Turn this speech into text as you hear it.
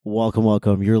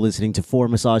Welcome. You're listening to Four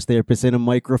Massage Therapists and a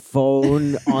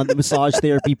Microphone on the Massage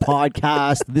Therapy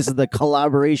Podcast. This is the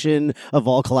collaboration of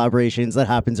all collaborations that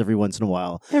happens every once in a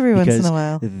while.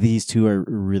 These two are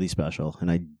really special, and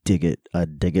I dig it.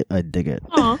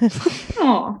 Aww.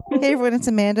 Hey everyone, it's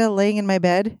Amanda laying in my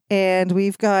bed, and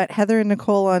we've got Heather and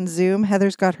Nicole on Zoom.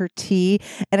 Heather's got her tea,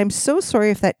 and I'm so sorry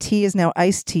if that tea is now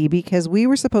iced tea, because we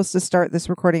were supposed to start this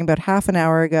recording about half an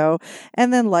hour ago,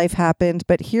 and then life happened,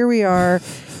 but here we are.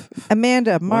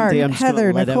 Amanda, Mark,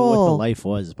 Heather, Nicole. What the life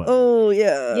was, but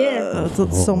yeah.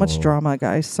 It's so much drama,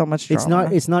 guys. So much drama.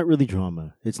 It's not really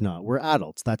drama. It's not. We're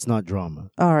adults. That's not drama.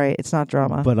 All right, it's not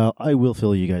drama. But I will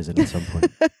fill you guys in at some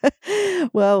point.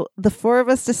 Well, the four of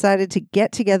us decided to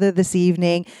get together this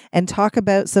evening and talk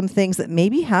about some things that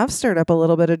maybe have stirred up a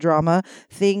little bit of drama,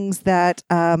 things that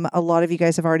a lot of you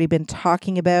guys have already been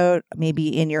talking about, maybe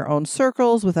in your own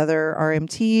circles with other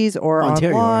RMTs or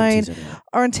Ontario online. RMTs,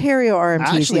 Ontario RMTs,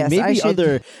 actually,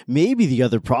 yes. maybe the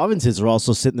other provinces are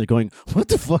also sitting there going, what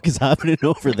the fuck is happening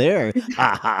over there?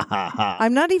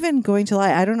 I'm not even going to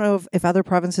lie. I don't know if other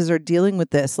provinces are dealing with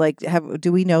this. Like,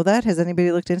 do we know that? Has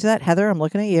anybody looked into that? Heather, I'm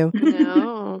looking at you.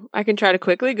 No, I can try to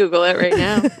quickly Google it right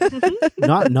now.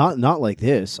 not like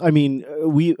this. I mean,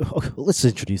 let's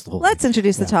introduce the whole Let's thing.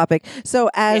 introduce the topic. So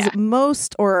as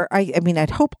most, or I mean,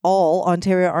 I'd hope all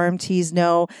Ontario RMTs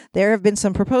know, there have been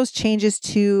some proposed changes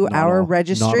to Not our all.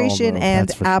 registration Not all, no. and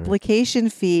That's for sure. application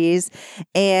fees.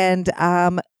 And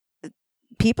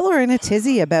people are in a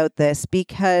tizzy about this,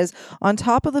 because on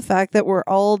top of the fact that we're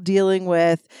all dealing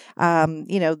with,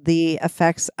 the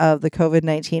effects of the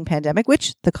COVID-19 pandemic,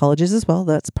 which the colleges as well,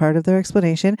 that's part of their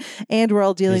explanation. And we're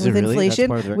all dealing with inflation,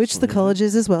 which the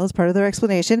colleges as well is part of their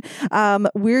explanation.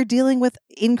 We're dealing with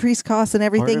increased costs and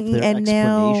everything. And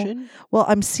now, well,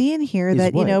 I'm seeing here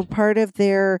that, part of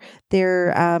their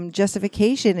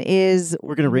justification is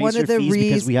we're going to raise your fees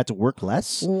because we had to work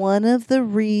less. One of the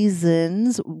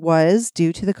reasons was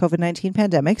due to the COVID-19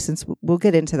 pandemic, since we'll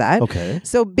get into that. Okay.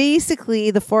 So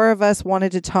basically, the four of us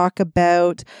wanted to talk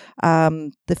about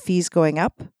the fees going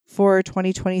up for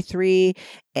 2023,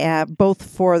 both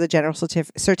for the general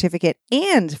certificate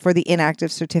and for the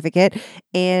inactive certificate,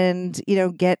 and,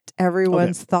 get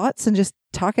everyone's thoughts and just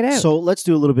talk it out. So let's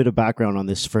do a little bit of background on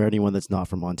this for anyone that's not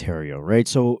from Ontario, right?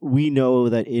 So we know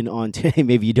that in Ontario,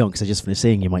 maybe you don't, because I just finished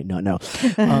saying you might not know.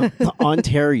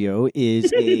 Ontario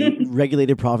is a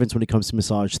regulated province when it comes to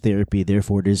massage therapy.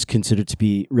 Therefore, it is considered to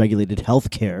be regulated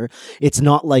healthcare. It's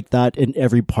not like that in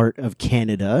every part of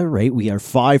Canada, right? We are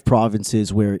 5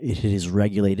 provinces where it is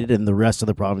regulated, and the rest of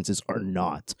the provinces are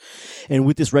not. And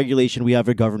with this regulation, we have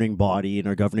a governing body, and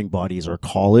our governing body is our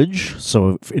college.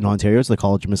 So in Ontario, it's the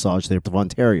College of Massage Therapists of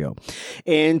Ontario.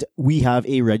 And we have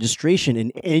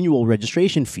an annual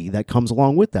registration fee that comes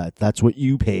along with that. That's what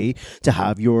you pay to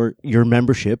have your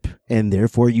membership, and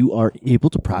therefore you are able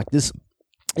to practice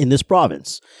in this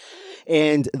province.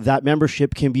 And that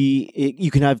membership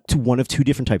you can have one of 2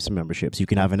 different types of memberships. You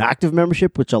can have an active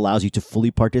membership, which allows you to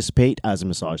fully participate as a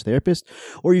massage therapist,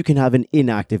 or you can have an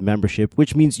inactive membership,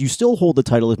 which means you still hold the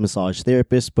title of massage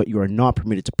therapist, but you are not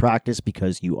permitted to practice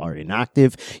because you are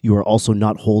inactive. You are also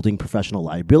not holding professional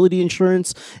liability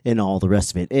insurance and all the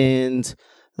rest of it. And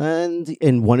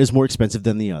one is more expensive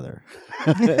than the other.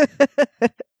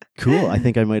 Cool. I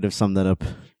think I might have summed that up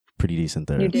pretty decent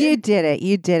there. You did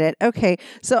it. Okay,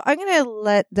 so I'm gonna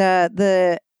let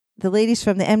the ladies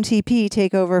from the MTP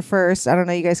take over first. I don't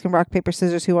know, you guys can rock paper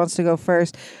scissors. Who wants to go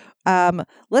first?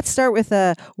 Let's start with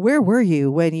where were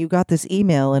you when you got this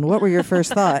email, and what were your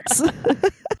first thoughts?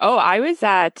 I was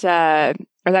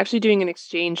actually doing an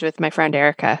exchange with my friend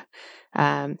Erica.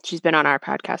 She's been on our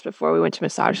podcast before. We went to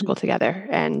massage school together,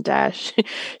 and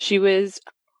she was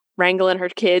wrangling her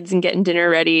kids and getting dinner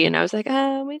ready, and I was like,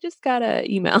 we just got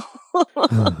an email.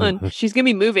 And she's gonna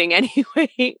be moving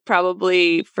anyway,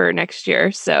 probably for next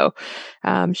year. So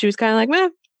she was kind of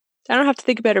like, I don't have to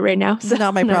think about it right now. So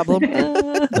not my problem.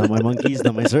 Not my monkeys,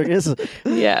 not my circus.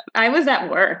 Yeah. I was at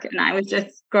work and I was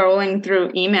just scrolling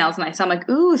through emails and I saw, I'm like,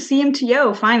 ooh,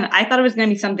 CMTO, fine. I thought it was going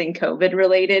to be something COVID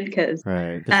related because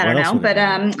I don't know. But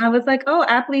I was like,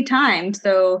 aptly timed.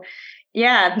 So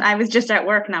yeah, I was just at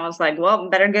work and I was like, well,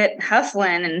 better get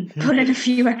hustling and put in a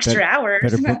few extra hours.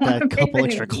 Better put that couple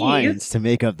extra clients to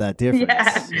make up that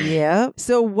difference. Yeah.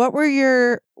 So what were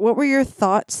your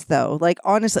thoughts though? Like,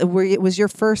 honestly, was your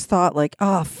first thought like,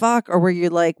 oh, fuck? Or were you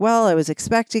like, well, I was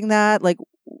expecting that? Like,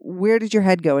 where did your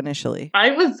head go initially?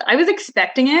 I was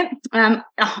expecting it. The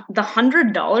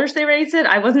 $100 they raised it,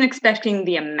 I wasn't expecting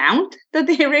the amount that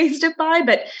they raised it by,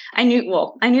 but I knew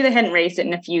they hadn't raised it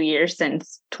in a few years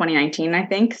since 2019, I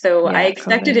think. So I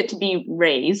expected it to be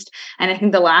raised. And I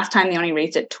think the last time they only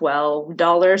raised it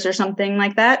 $12 or something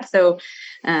like that. So,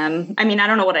 I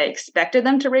don't know what I expected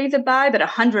them to raise it by, but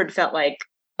 100 felt like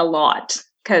a lot,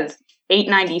 because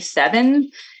 $897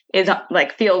 is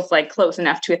like, feels like close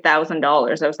enough to $1,000.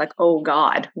 I was like, oh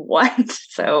God, what?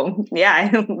 So yeah,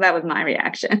 that was my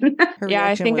reaction.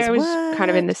 I think I was kind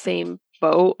of in the same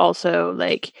boat. Also,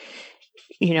 like,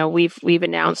 we've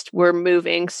announced we're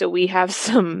moving, so we have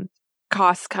some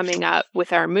costs coming up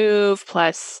with our move.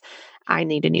 Plus, I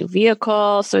need a new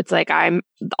vehicle, so it's like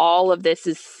all of this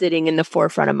is sitting in the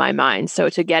forefront of my mind. So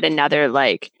to get another,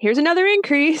 like, here's another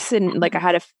increase, and like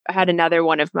I had another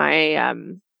one of my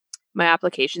my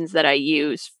applications that I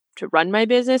use to run my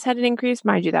business had an increase.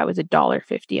 Mind you, that was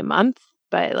 $1.50 a month,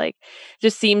 but like,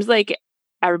 just seems like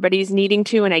everybody's needing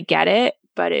to, and I get it,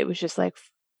 but it was just like,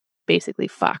 basically,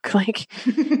 fuck, like,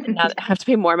 now I have to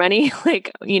pay more money.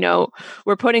 Like,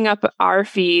 we're putting up our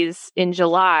fees in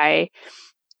July,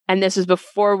 and this was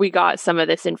before we got some of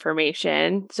this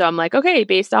information. So I'm like, okay,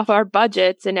 based off our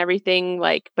budgets and everything,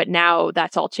 like, but now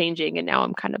that's all changing. And now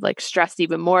I'm kind of like stressed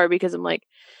even more, because I'm like,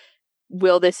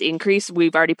 will this increase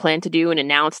we've already planned to do and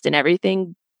announced and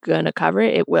everything gonna cover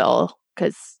it? It will,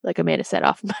 because like Amanda said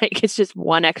off mic, it's just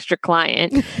one extra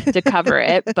client to cover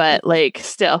it. But like,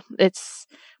 still, it's,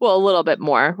 well, a little bit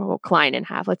more. Well, client and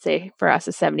half, let's say for us,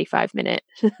 a 75-minute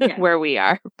where we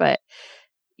are. But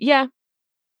yeah,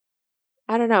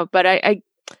 I don't know. But I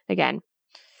again,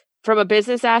 from a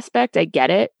business aspect, I get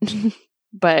it.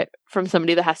 But from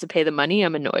somebody that has to pay the money,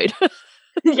 I'm annoyed.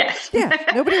 Yes. Yeah.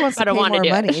 Nobody wants to pay more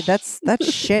money. That's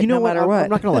shit. No matter what. I'm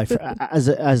not gonna lie.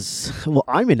 As well,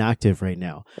 I'm inactive right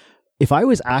now. If I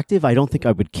was active, I don't think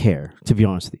I would care, to be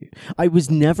honest with you. I was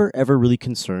never, ever really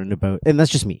concerned about, and that's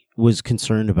just me, was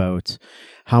concerned about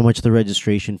how much the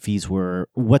registration fees were,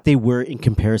 what they were in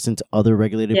comparison to other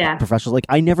regulated professionals. Like,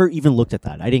 I never even looked at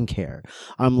that. I didn't care.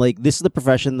 I'm like, this is the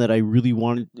profession that I really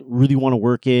want to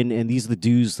work in, and these are the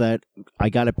dues that I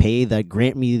got to pay that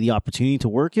grant me the opportunity to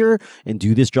work here and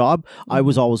do this job. I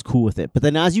was always cool with it. But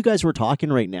then as you guys were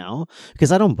talking right now,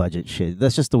 because I don't budget shit,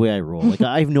 that's just the way I roll. Like,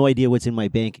 I have no idea what's in my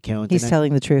bank account. He's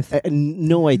telling the truth.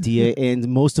 No idea, and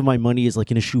most of my money is like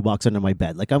in a shoebox under my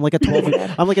bed. Like, I'm like a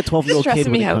 12-year-old kid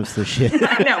when it comes to shit.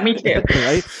 No, me too.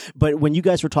 Right? But when you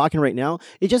guys were talking right now,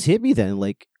 it just hit me then,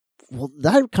 like, well,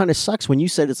 that kind of sucks when you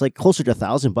said it's like closer to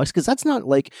 $1,000, because that's not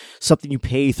like something you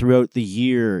pay throughout the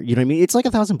year. You know what I mean? It's like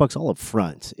 $1,000 all up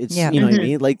front. It's, you know what I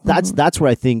mean? Like, that's where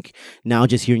I think now,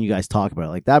 just hearing you guys talk about it,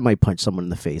 like, that might punch someone in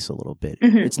the face a little bit.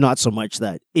 It's not so much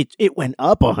that it went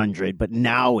up 100, but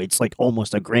now it's like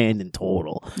almost $1,000 in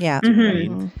total. Yeah. You know what I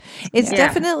mean? It's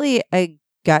definitely a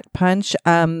gut punch,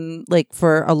 like,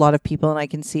 for a lot of people, and I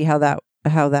can see how that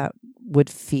would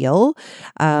feel.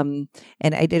 And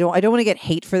I don't want to get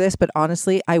hate for this, but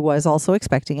honestly, I was also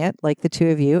expecting it, like the two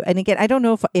of you. And again, I don't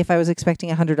know if I was expecting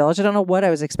 $100. I don't know what I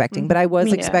was expecting, but I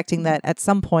was expecting that at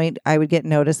some point I would get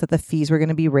notice that the fees were going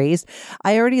to be raised.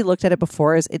 I already looked at it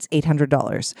before as it's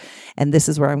 $800. And this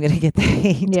is where I'm going to get the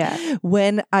hate. Yeah.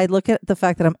 When I look at the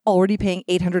fact that I'm already paying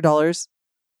 $800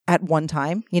 at one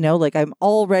time, like, I'm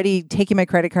already taking my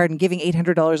credit card and giving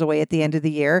 $800 away at the end of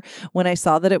the year. When I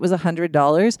saw that it was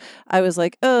 $100, I was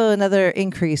like, oh, another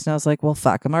increase. And I was like, well,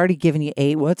 fuck, I'm already giving you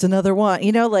 8. What's another one?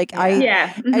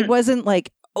 I wasn't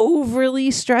like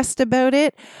overly stressed about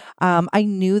it. I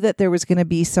knew that there was going to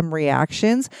be some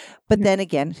reactions, but then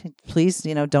again, please,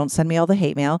 don't send me all the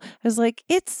hate mail. I was like,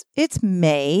 it's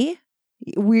May.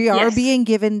 We are being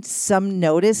given some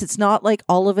notice. It's not like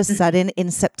all of a sudden in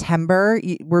September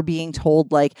we're being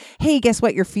told like, hey, guess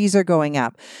what? Your fees are going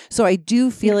up. So I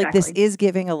do feel like this is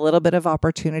giving a little bit of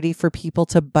opportunity for people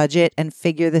to budget and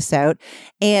figure this out.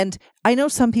 And I know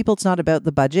some people, it's not about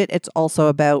the budget. It's also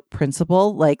about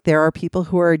principle. Like, there are people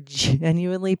who are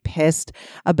genuinely pissed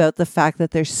about the fact that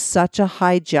there's such a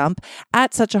high jump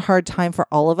at such a hard time for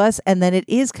all of us. And then it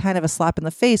is kind of a slap in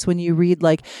the face when you read,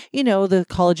 like, the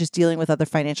college is dealing with other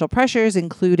financial pressures,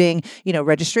 including,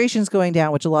 registrations going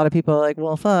down, which a lot of people are like,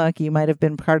 well, fuck, you might have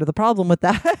been part of the problem with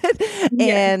that.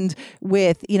 And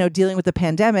with, dealing with the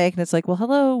pandemic. And it's like, well,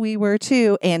 hello, we were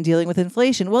too. And dealing with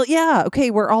inflation. Well, yeah,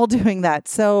 okay, we're all doing that.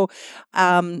 So,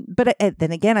 but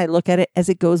then again, I look at it as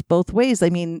it goes both ways. I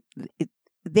mean,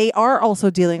 they are also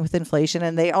dealing with inflation,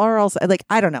 and they are also like,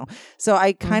 I don't know. So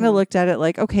I kind of looked at it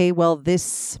like, okay, well,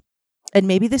 this and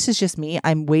maybe this is just me,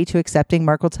 I'm way too accepting.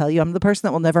 Mark will tell you, I'm the person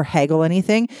that will never haggle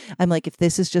anything. I'm like, if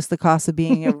this is just the cost of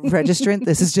being a registrant,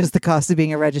 this is just the cost of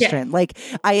being a registrant. Yeah. Like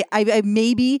I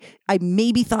maybe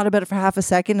thought about it for half a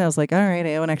second. And I was like, all right,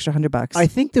 I owe an extra $100. I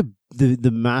think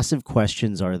the massive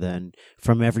questions are then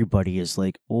from everybody is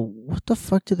like, well, what the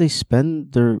fuck do they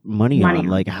spend their money on?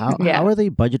 Like, how are they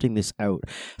budgeting this out?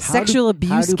 Sexual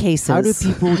abuse cases. How do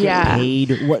people get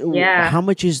paid? How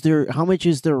much is their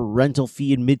rental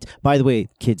fee in By the way,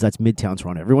 kids, that's Midtown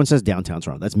Toronto. Everyone says downtown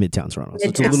Toronto. That's Midtown Toronto. So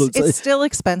it's still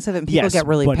expensive, and people get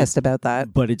really pissed about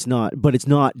that. But it's not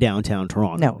downtown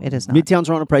Toronto. No, it is not. Midtown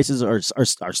Toronto prices are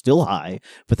still high,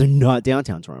 but they're not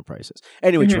downtown Toronto prices.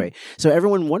 Anyway, so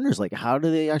everyone wonders, like, how do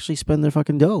they actually spend their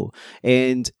fucking dough?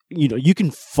 And you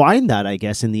can find that, I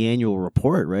guess, in the annual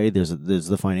report, right? There's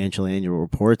the financial annual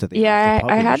report that they have to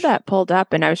publish. I had that pulled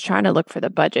up, and I was trying to look for the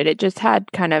budget. It just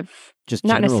had kind of just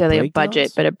not necessarily breakdowns? A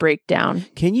budget, but a breakdown.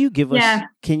 Can you give us?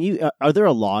 Are there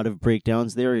a lot of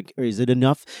breakdowns there, or is it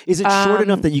enough? Is it short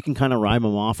enough that you can kind of rhyme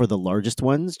them off, or the largest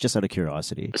ones? Just out of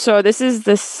curiosity. So this is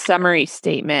the summary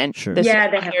statement. Sure. This is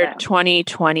year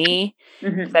 2020.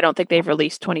 Mm-hmm. I don't think they've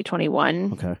released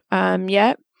 2021. Okay.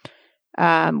 Yet.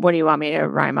 What do you want me to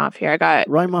rhyme off here? I got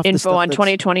info on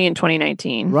 2020 and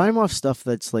 2019. Rhyme off stuff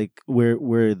that's like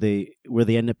where they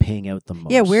end up paying out the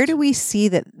most. Yeah, where do we see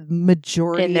that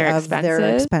majority of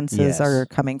their expenses are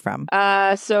coming from?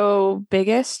 So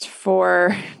biggest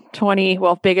for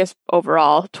biggest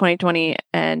overall 2020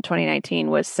 and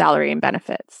 2019 was salary and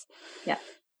benefits. Yeah.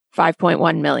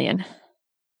 5.1 million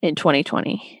in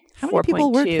 2020. How many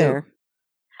people work there?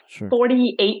 Sure.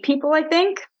 48 people, I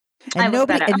think. And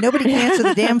nobody can answer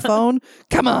the damn phone.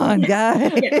 Come on,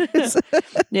 guys.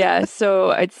 Yeah,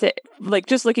 so I'd say, like,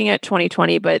 just looking at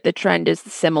 2020, but the trend is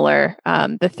similar.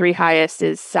 The three highest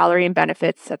is salary and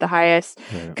benefits at the highest,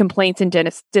 complaints and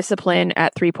discipline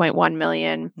at 3.1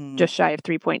 million, just shy of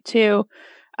 3.2.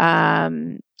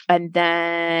 And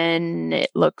then it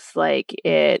looks like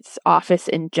it's office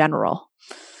in general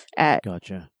at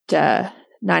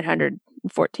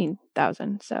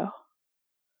 914,000. So.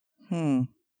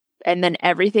 And then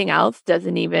everything else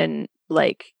doesn't even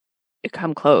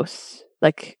come close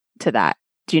to that.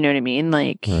 Do you know what I mean?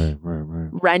 Like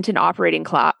rent and operating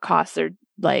costs are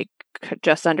like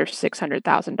just under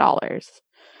 $600,000. It's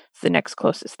the next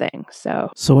closest thing. So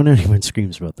when anyone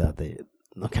screams about that,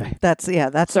 that's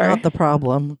not the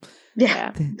problem.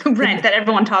 Yeah. Rent that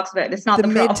everyone talks about. It's not the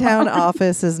problem. The Midtown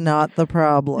office is not the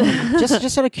problem.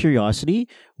 Just out of curiosity,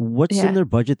 what's in their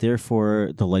budget there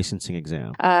for the licensing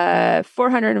exam?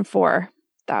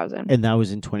 $404,000. And that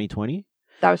was in 2020?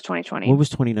 That was 2020. What was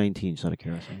 2019? Just out of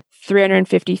curiosity.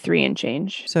 353 and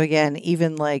change. So again,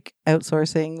 even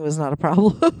outsourcing was not a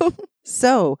problem.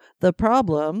 So the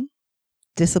problem,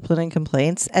 discipline and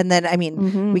complaints. And then,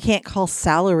 we can't call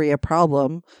salary a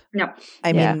problem. No.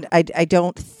 I mean, I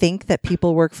don't think that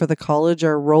people work for the college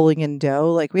are rolling in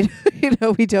dough. Like we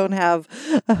don't have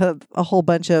a whole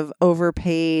bunch of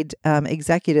overpaid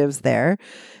executives there.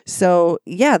 So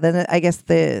then I guess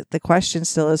the question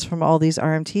still is from all these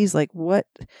RMTs, like what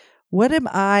am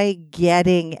I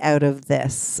getting out of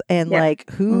this? And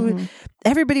who,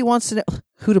 everybody wants to know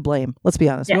who to blame. Let's be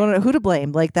honest. We want to know who to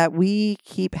blame, like that we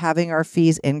keep having our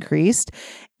fees increased.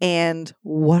 And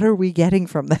what are we getting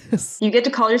from this? You get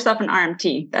to call yourself an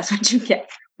RMT. That's what you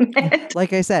get.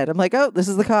 Like I said, I'm like, oh, this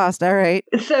is the cost. All right.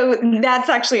 So that's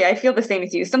actually, I feel the same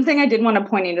as you. Something I did want to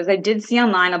point out is I did see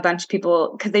online a bunch of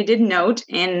people, because they did note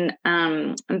in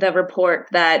the report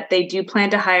that they do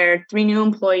plan to hire 3 new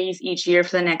employees each year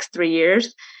for the next 3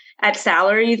 years at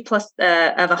salaries plus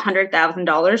of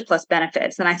 $100,000 plus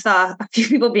benefits. And I saw a few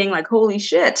people being like, holy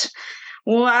shit,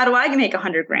 well, how do I make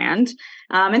 $100,000?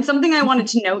 And something I wanted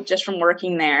to note just from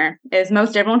working there is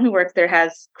most everyone who works there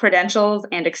has credentials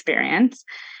and experience.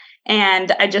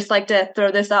 And I just like to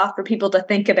throw this off for people to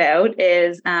think about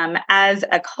is as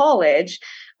a college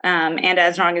and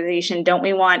as an organization, don't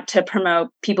we want to promote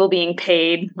people being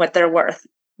paid what they're worth?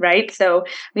 Right. So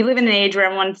we live in an age where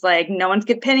everyone's like, no one's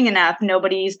getting enough.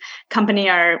 Nobody's company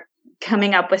are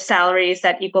coming up with salaries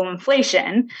that equal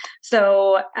inflation.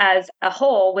 So as a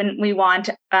whole, when we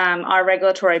want our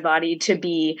regulatory body to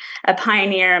be a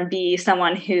pioneer and be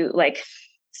someone who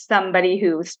somebody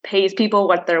who pays people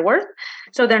what they're worth,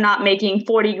 so they're not making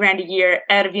 $40,000 a year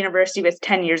out of university with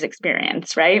 10 years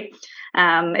experience, right?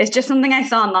 It's just something I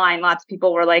saw online. Lots of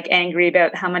people were angry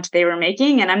about how much they were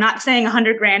making. And I'm not saying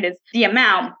 $100,000 is the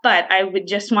amount, but I would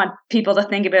just want people to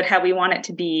think about how we want it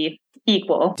to be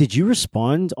equal. Did you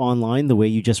respond online the way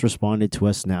you just responded to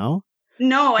us now?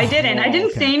 No, I didn't. I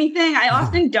didn't say anything. I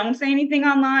often don't say anything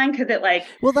online because it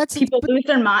people lose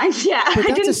their minds. Yeah, I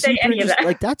didn't say any of that.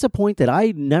 Like that's a point that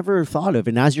I never thought of,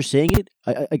 and as you're saying it,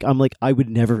 I'm like, I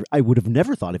would have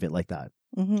never thought of it like that.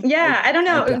 Mm-hmm. Yeah, I don't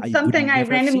know. It was something I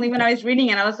randomly, when I was reading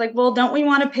it, I was like, well, don't we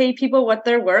want to pay people what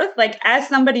they're worth? Like, as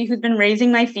somebody who's been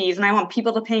raising my fees and I want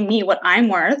people to pay me what I'm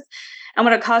worth and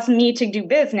what it costs me to do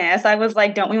business, I was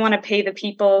like, don't we want to pay the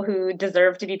people who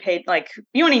deserve to be paid? Like,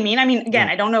 you know what I mean? I mean, again,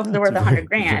 I don't know if they're worth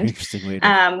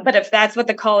 $100,000. But if that's what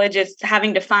the college is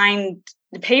having to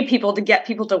pay people to get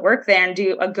people to work there and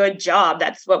do a good job,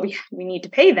 that's what we need to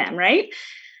pay them, right?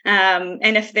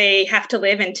 And if they have to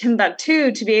live in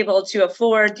Timbuktu to be able to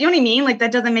afford, you know what I mean? Like,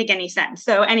 that doesn't make any sense.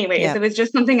 So anyways, It was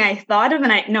just something I thought of,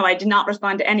 and I did not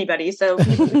respond to anybody. So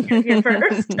here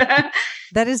first.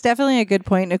 That is definitely a good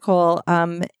point, Nicole.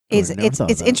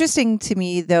 It's interesting to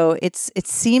me, though. It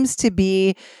seems to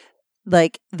be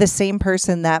like the same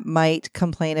person that might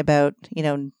complain about,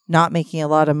 not making a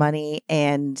lot of money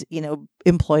and,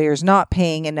 employers not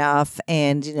paying enough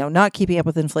and, not keeping up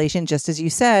with inflation, just as you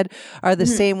said, are the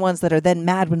same ones that are then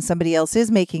mad when somebody else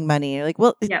is making money. You're like,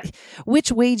 well,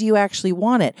 which way do you actually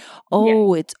want it?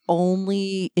 Oh, it's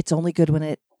only good when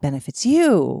it benefits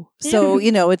you. So,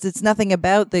 it's nothing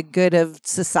about the good of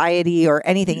society or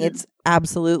anything. It's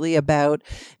absolutely about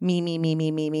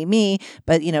me.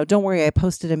 But, don't worry. I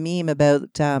posted a meme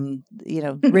about,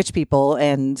 rich people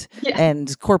and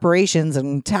corporations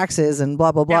and taxes and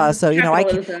blah, blah, blah. So,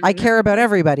 I care about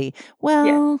everybody.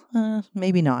 Well,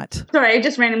 maybe not. Sorry, I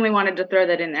just randomly wanted to throw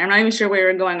that in there. I'm not even sure where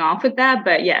we're going off with that,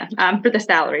 but for the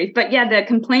salaries. But the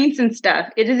complaints and stuff,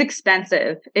 it is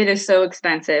expensive. It is so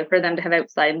expensive for them to have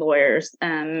outside lawyers.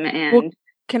 Can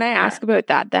I ask about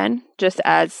that then? Just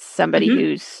as somebody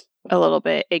who's a little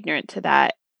bit ignorant to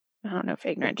that. I don't know if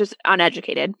ignorant, just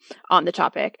uneducated on the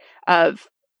topic of,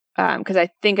 because I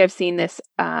think I've seen this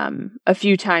a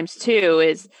few times too,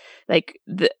 is like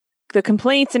the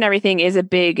complaints and everything is a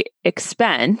big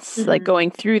expense, like going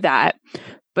through that,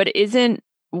 but isn't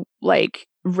like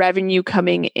revenue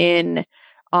coming in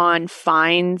on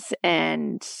fines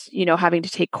and, having to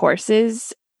take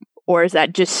courses? Or is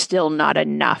that just still not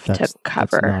enough to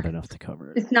cover? It's not enough to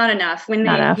cover. It's not enough. When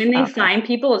they fine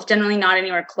people, it's generally not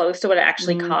anywhere close to what it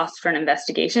actually costs for an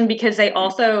investigation, because they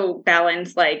also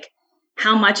balance like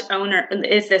how much owner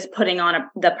is this putting on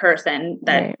the person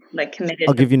that like committed.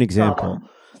 I'll give you an example.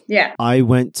 Yeah, I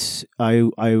was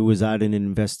at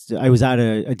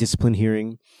a discipline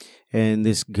hearing, and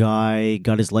this guy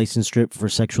got his license stripped for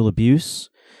sexual abuse,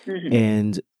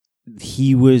 and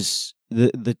he was.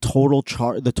 The total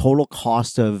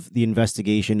cost of the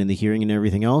investigation and the hearing and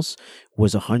everything else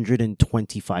was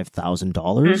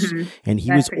 $125,000, and he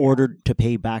was ordered to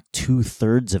pay back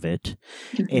 2/3 of it,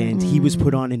 and he was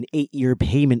put on an 8-year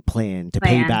payment plan to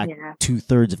pay back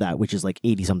 2/3 of that, which is like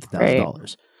 $80-something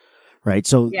thousand. Right.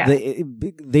 So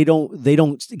they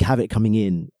don't have it coming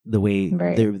in the way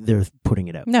they're putting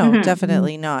it out. No,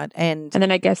 definitely not. And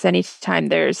then I guess anytime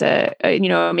there's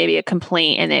maybe a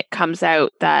complaint and it comes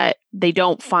out that they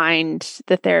don't find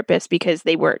the therapist because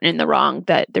they weren't in the wrong,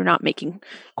 that they're not making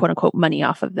quote unquote money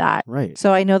off of that. Right.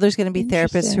 So I know there's going to be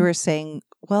therapists who are saying,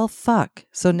 well, fuck.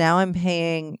 So now I'm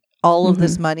paying all of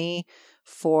this money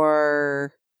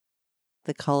for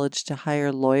the college to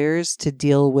hire lawyers to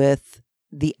deal with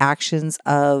the actions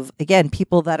of, again,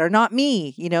 people that are not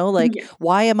me,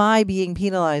 why am I being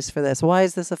penalized for this? Why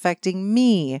is this affecting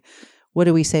me? What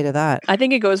do we say to that? I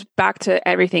think it goes back to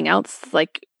everything else,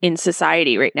 like in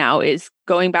society right now, is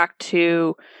going back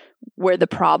to where the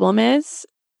problem is.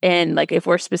 And like, if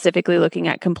we're specifically looking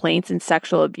at complaints and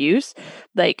sexual abuse,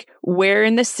 like where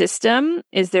in the system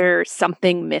is there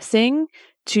something missing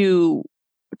to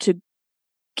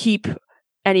keep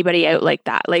anybody out like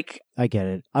that? Like, I get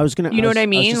it. I was gonna, you know what I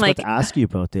mean? I was just about to ask you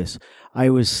about this.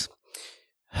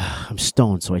 I'm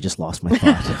stoned, so I just lost my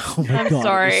thought. Oh my I'm god,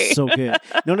 sorry. It was so good.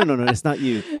 No, it's not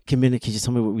you. Can you just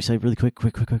tell me what we said really quick? We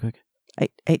didn't.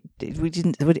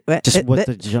 Just what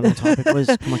the general topic was.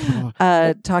 Come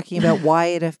on. Talking about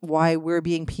why we're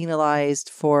being penalized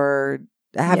for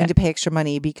having to pay extra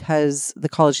money because the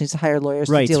college needs to hire lawyers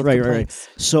to deal with complaints.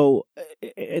 Right. So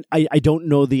I don't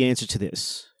know the answer to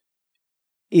this.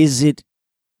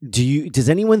 Does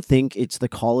anyone think it's the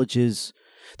college has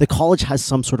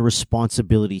some sort of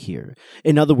responsibility here?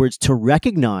 In other words, to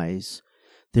recognize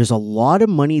there's a lot of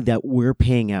money that we're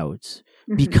paying out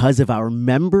because of our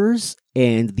members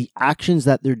and the actions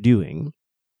that they're doing.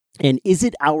 And is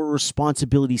it our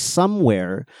responsibility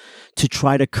somewhere to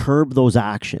try to curb those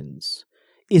actions?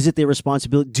 is it their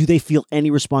responsibility? Do they feel any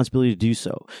responsibility to do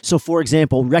so? So, for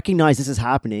example, recognize this is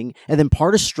happening, and then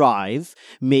part of Strive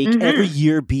make every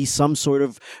year be some sort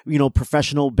of,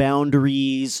 professional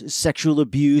boundaries, sexual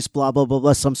abuse, blah, blah, blah,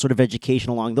 blah, some sort of education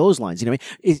along those lines.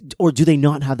 Or do they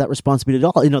not have that responsibility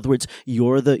at all? In other words,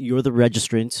 you're the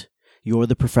registrant. You're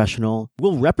the professional.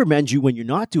 We'll reprimand you when you're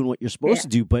not doing what you're supposed to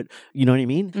do, but you know what I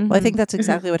mean? Mm-hmm. Well, I think that's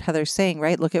exactly what Heather's saying,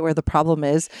 right? Look at where the problem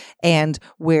is and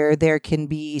where there can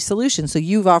be solutions. So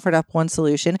you've offered up one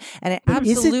solution, and it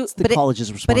absolutely the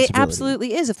college's responsibility. But it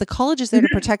absolutely is. If the college is there to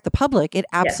protect the public, it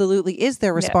absolutely is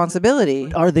their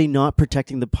responsibility. Are they not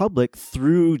protecting the public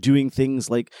through doing things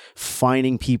like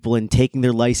fining people and taking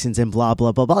their license and blah,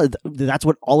 blah, blah, blah? That's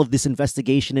what all of this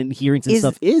investigation and hearings and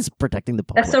stuff is, protecting the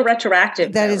public. That's so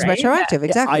retroactive. That is retroactive.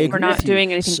 Exactly. We're not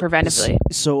doing anything preventatively.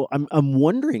 So I'm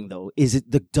wondering though,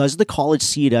 does the college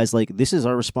see it as like, this is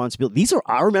our responsibility? These are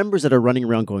our members that are running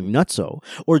around going nutso,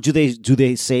 or do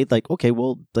they say like, okay,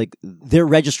 well, like they're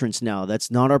registrants now. That's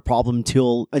not our problem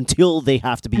until they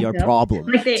have to be our problem.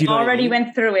 Like they already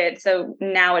went through it, so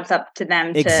now it's up to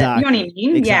them to. Exactly. You know what I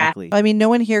mean? Exactly. Yeah. I mean, no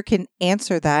one here can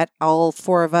answer that. All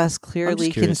four of us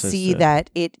clearly can see that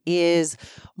it is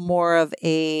more of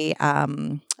a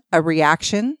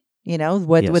reaction.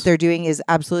 What they're doing is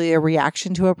absolutely a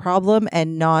reaction to a problem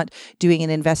and not doing an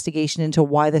investigation into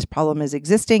why this problem is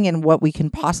existing and what we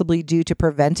can possibly do to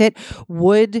prevent it.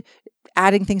 Would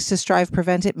adding things to Strive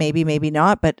prevent it? Maybe, maybe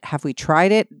not. But have we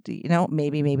tried it?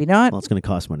 Maybe, maybe not. Well, it's going to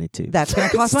cost money too. That's going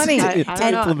to cost money.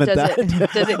 I don't know.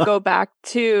 Does it go back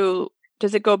to...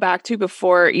 Does it go back to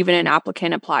before even an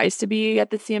applicant applies to be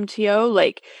at the CMTO?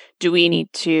 Like, do we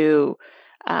need to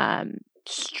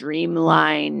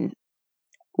streamline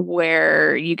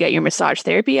where you get your massage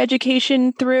therapy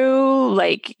education through,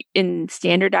 and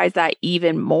standardize that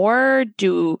even more?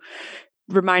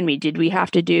 Remind me, we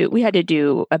had to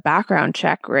do a background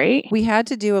check, right? We had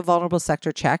to do a vulnerable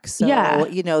sector check. So,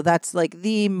 that's like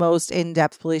the most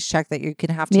in-depth police check that you can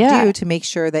have to do to make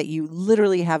sure that you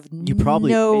literally have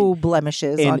no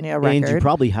blemishes on your record. And you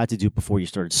probably had to do it before you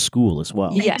started school as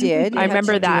well. You did. I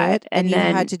remember that. And then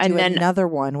you had to do another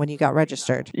one when you got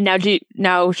registered.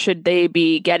 Now should they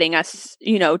be getting us,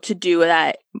 to do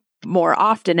that more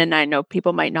often? And I know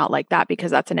people might not like that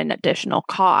because that's an additional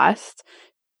cost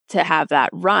to have that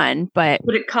run, but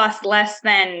would it cost less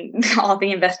than all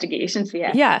the investigations we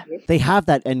have? Yeah. They have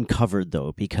that end covered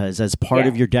though, because as part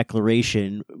of your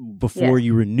declaration before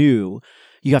you renew,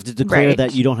 you have to declare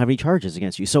that you don't have any charges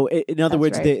against you. So in other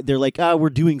words, they're like, we're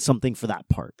doing something for that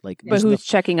part. Like, but who's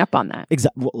checking up on that?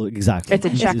 Exactly. It's a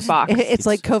checkbox. It's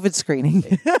like COVID screening.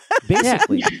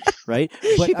 Basically, right?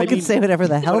 But people can say whatever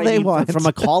the hell they want. From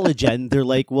a college end, they're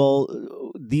like, well,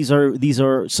 these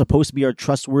are supposed to be our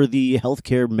trustworthy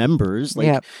healthcare members.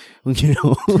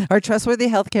 Our trustworthy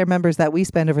healthcare members that we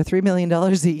spend over $3 million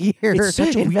a year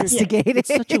investigating.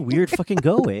 It's such a weird fucking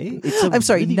go, eh? I'm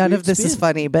sorry, really none of this is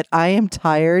funny, but I am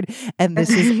tired, and this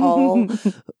is all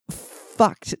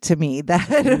fucked to me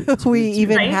that we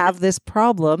even have this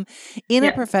problem in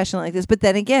a profession like this. But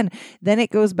then again, it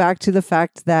goes back to the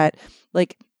fact that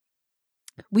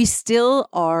we still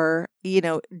are,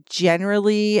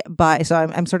 generally so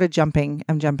I'm sort of jumping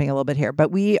a little bit here,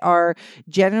 but we are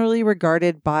generally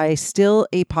regarded by still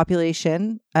a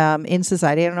population in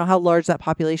society. I don't know how large that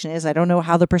population is. I don't know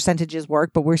how the percentages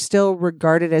work, but we're still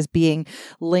regarded as being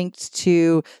linked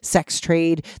to sex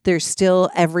trade. There's still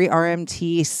every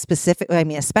RMT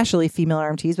especially female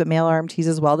RMTs, but male RMTs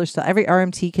as well. There's still every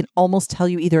RMT can almost tell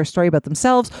you either a story about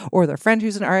themselves or their friend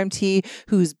who's an RMT,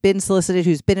 who's been solicited,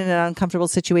 who's been in an uncomfortable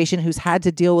situation, who's had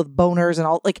to deal with boners and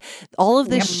all of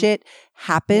this shit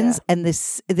happens, and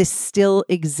this still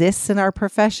exists in our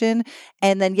profession.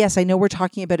 And then yes, I know we're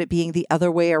talking about it being the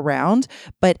other way around,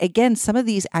 but again, some of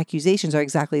these accusations are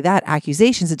exactly that,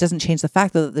 accusations. It doesn't change the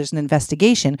fact that there's an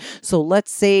investigation. So let's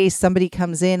say somebody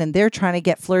comes in and they're trying to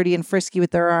get flirty and frisky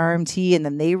with their RMT, and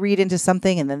then they read into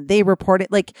something and then they report it.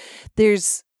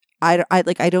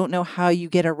 I don't know how you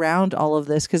get around all of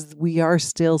this, because we are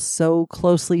still so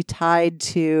closely tied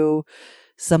to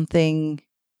something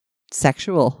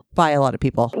sexual by a lot of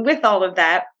people. With all of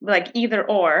that, either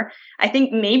or, I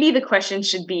think maybe the question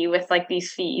should be with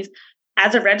these fees.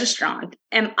 As a registrant,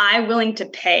 am I willing to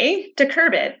pay to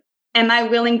curb it? Am I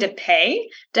willing to pay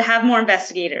to have more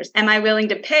investigators? Am I willing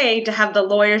to pay to have the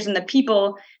lawyers and the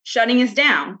people shutting us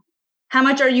down? How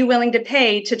much are you willing to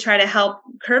pay to try to help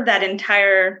curb that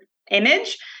entire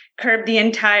image, curb the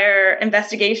entire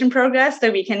investigation progress,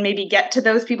 so we can maybe get to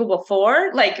those people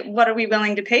before? What are we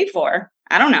willing to pay for?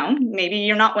 I don't know. Maybe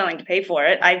you're not willing to pay for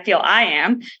it. I feel I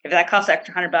am. If that costs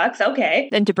extra $100, okay.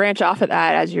 And to branch off of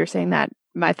that, as you're saying that,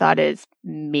 my thought is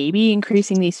maybe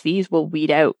increasing these fees will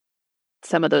weed out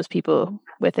some of those people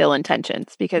with ill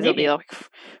intentions, because it'll be like,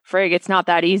 frig, it's not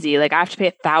that easy. Like I have to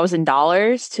pay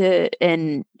 $1,000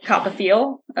 to cop a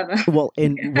feel. Well,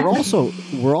 and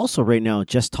we're also right now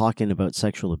just talking about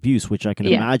sexual abuse, which I can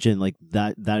imagine like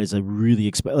that is a really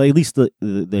at least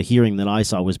the hearing that I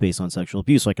saw was based on sexual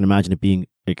abuse, so I can imagine it being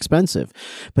expensive.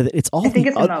 But it's all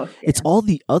it's all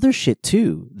the other shit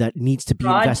too that needs to be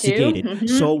investigated. Mm-hmm.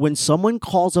 So when someone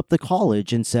calls up the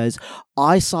college and says,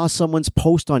 I saw someone's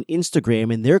post on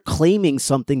Instagram and they're claiming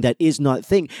something that is not a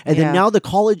thing, and then now the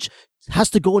college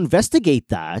has to go investigate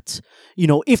that,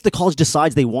 if the college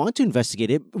decides they want to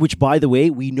investigate it, which, by the way,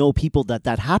 we know people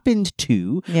that happened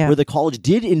to, where the college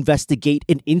did investigate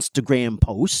an Instagram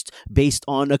post based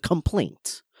on a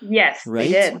complaint. Yes, right?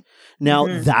 They did. Now,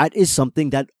 that is something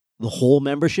that the whole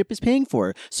membership is paying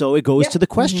for. So it goes to the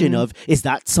question of, is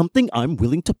that something I'm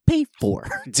willing to pay for?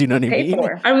 Do you know what I mean?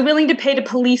 Are we willing to pay to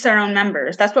police our own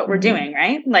members? That's what we're doing,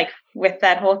 right? Like with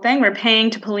that whole thing, we're paying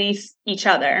to police each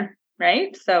other.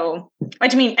 Right. So,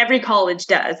 which I mean, every college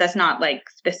does. That's not like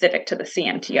specific to the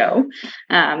CMTO.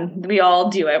 We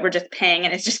all do it. We're just paying,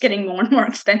 and it's just getting more and more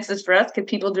expensive for us because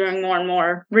people are doing more and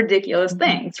more ridiculous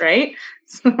things. Right.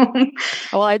 So,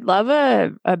 well, I'd love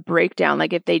a breakdown.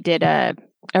 Like if they did a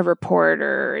report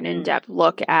or an in-depth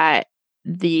look at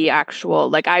the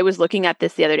actual, like I was looking at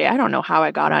this the other day. I don't know how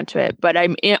I got onto it, but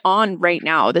I'm on right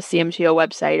now the CMTO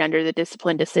website under the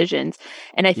discipline decisions.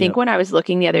 And I think when I was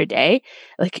looking the other day,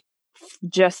 like,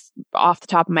 just off the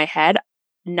top of my head,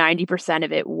 90%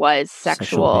 of it was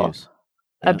sexual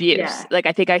abuse. Yeah. Like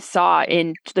I think I saw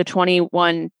in the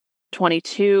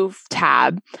 21-22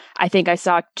 tab, I think I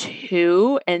saw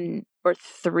 2 or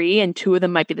 3, and 2 of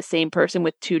them might be the same person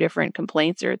with 2 different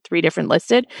complaints or 3 different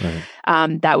listed. Right.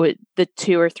 That would the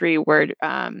 2 or 3 were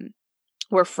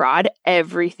fraud.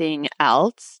 Everything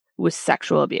else was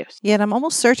sexual abuse. Yeah, and I'm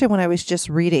almost certain when I was just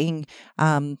reading,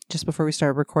 just before we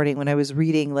started recording, when I was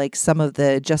reading like some of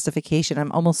the justification,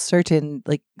 I'm almost certain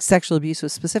like sexual abuse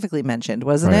was specifically mentioned,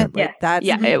 wasn't it? Yeah, like,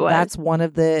 it was. That's one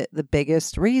of the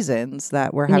biggest reasons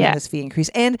that we're having this fee increase.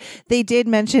 And they did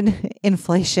mention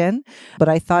inflation, but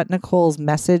I thought Nicole's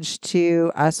message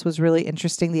to us was really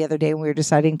interesting the other day when we were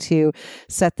deciding to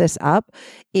set this up.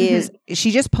 Is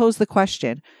she just posed the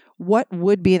question, what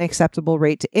would be an acceptable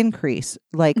rate to increase?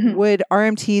 Like, would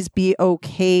RMTs be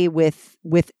okay with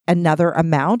another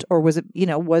amount, or was it,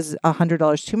 was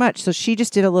 $100 too much? So she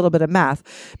just did a little bit of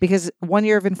math, because 1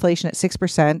 year of inflation at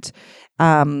 6%,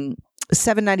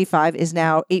 $795 is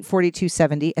now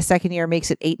 $842.70. A second year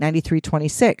makes it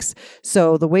 $893.26.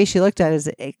 So the way she looked at it is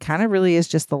it kind of really is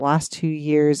just the last 2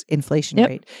 years inflation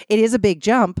rate. It is a big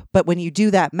jump, but when you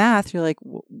do that math, you're like,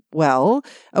 well,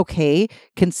 okay,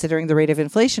 considering the rate of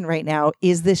inflation right now,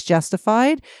 is this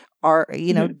justified? Are,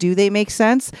 do they make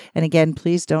sense? And again,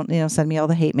 please don't, send me all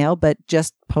the hate mail, but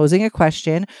just posing a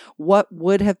question, what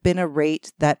would have been a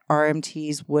rate that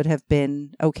RMTs would have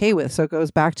been okay with? So it goes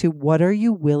back to, what are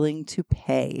you willing to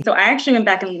pay? So I actually went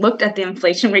back and looked at the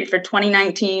inflation rate for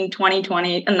 2019,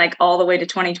 2020, and like all the way to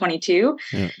 2022.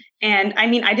 Yeah. And I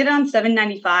mean, I did it on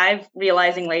 $7.95,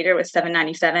 realizing later it was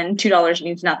 $7.97. $2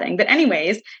 means nothing. But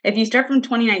anyways, if you start from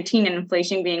 2019 and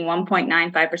inflation being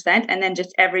 1.95%, and then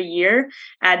just every year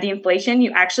add the inflation,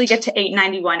 you actually get to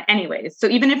 $8.91 anyways. So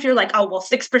even if you're like, oh, well,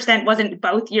 6% wasn't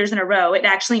both years in a row, it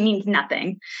actually means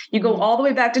nothing. You go all the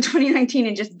way back to 2019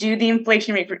 and just do the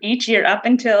inflation rate for each year up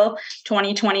until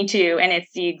 2022, and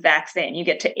it's the exact same. You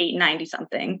get to $8.90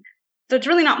 something. So it's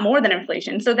really not more than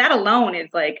inflation. So that alone is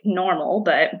like normal,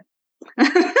 but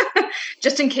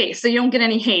just in case, so you don't get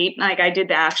any hate, like I did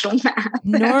the actual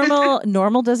math.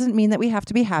 Normal doesn't mean that we have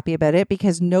to be happy about it,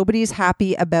 because nobody's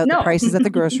happy about the prices at the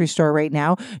grocery store right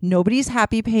now. Nobody's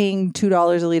happy paying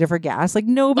 $2 a liter for gas. Like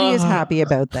nobody is happy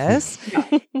about this.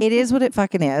 It is what it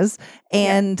fucking is.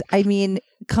 And I mean,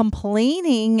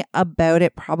 complaining about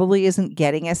it probably isn't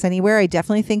getting us anywhere. I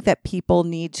definitely think that people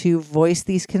need to voice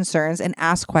these concerns and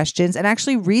ask questions and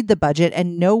actually read the budget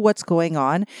and know what's going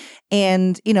on.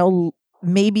 And,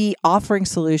 maybe offering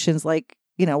solutions like,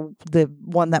 the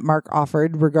one that Mark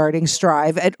offered regarding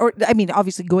Strive,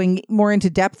 obviously going more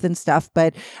into depth and stuff,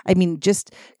 but I mean,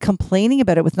 just complaining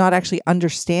about it with not actually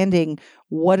understanding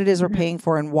what it is we're paying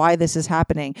for and why this is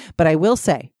happening. But I will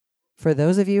say, for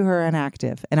those of you who are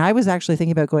inactive, and I was actually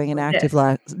thinking about going inactive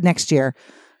next year,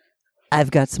 I've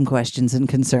got some questions and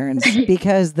concerns,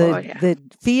 because the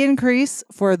fee increase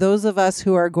for those of us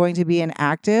who are going to be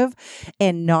inactive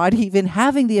and not even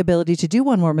having the ability to do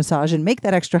one more massage and make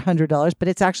that extra $100, but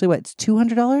it's actually it's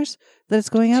 $200 that it's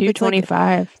going up.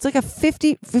 $225. It's like a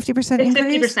 50% increase. It's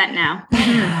 50% now.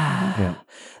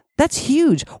 That's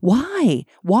huge. Why?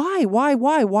 Why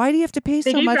do you have to pay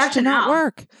so much to not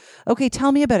work? Okay,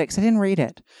 tell me about it because I didn't read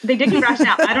it. They did give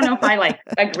rationale. I don't know if I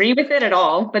agree with it at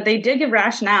all, but they did give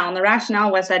rationale. And the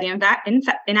rationale was that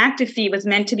the inactive fee was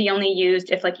meant to be only used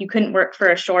if you couldn't work for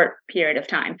a short period of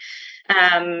time.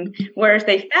 Whereas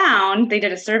they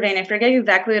did a survey, and I forget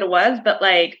exactly what it was, but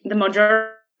the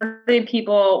majority of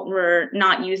people were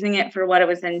not using it for what it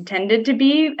was intended to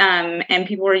be, and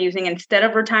people were using, instead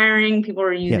of retiring, people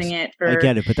were using it for. I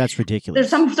get it, but that's ridiculous. There's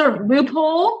some sort of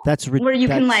loophole where you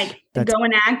can go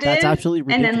inactive. That's absolutely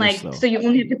ridiculous. And then so you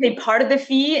only have to pay part of the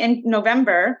fee in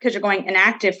November because you're going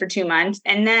inactive for 2 months,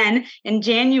 and then in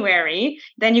January,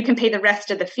 then you can pay the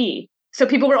rest of the fee. So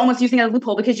people were almost using a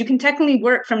loophole because you can technically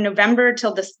work from November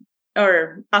till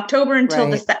or October until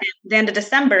the end of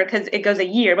December because it goes a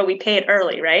year, but we pay it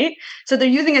early, right? So they're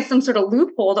using it as some sort of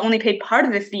loophole to only pay part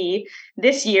of the fee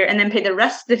this year and then pay the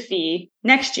rest of the fee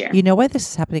next year. You know why this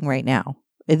is happening right now?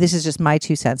 This is just my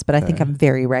 2 cents, but I think I'm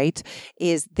very right,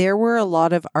 is there were a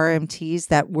lot of RMTs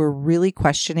that were really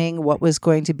questioning what was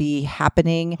going to be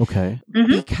happening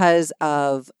because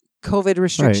of COVID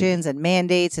restrictions and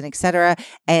mandates and et cetera.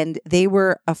 And they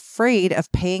were afraid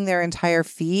of paying their entire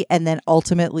fee and then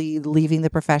ultimately leaving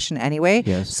the profession anyway.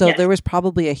 Yes. So there was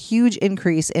probably a huge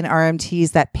increase in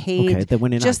RMTs that paid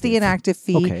just the inactive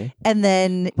fee and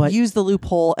then used the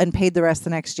loophole and paid the rest the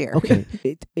next year. Okay.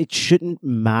 It shouldn't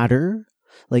matter.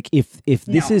 If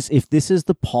this is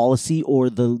the policy or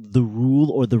the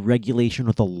rule or the regulation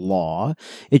or the law,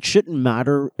 it shouldn't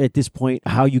matter at this point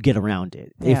how you get around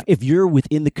it. Yeah. If you're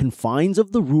within the confines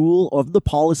of the rule, of the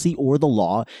policy or the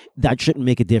law, that shouldn't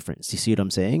make a difference. You see what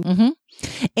I'm saying? Mm-hmm.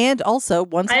 And also,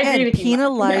 once again,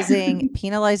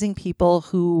 penalizing people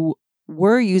who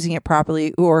were using it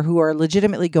properly or who are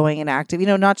legitimately going inactive,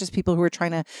 not just people who are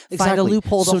trying to find a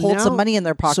loophole to hold some money in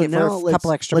their pocket for a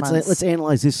couple extra months. Let's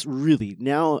analyze this really.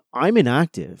 Now, I'm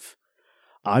inactive.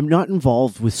 I'm not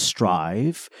involved with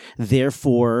Strive.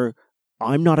 Therefore,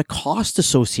 I'm not a cost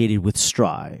associated with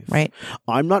Strive. Right.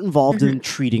 I'm not involved in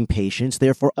treating patients.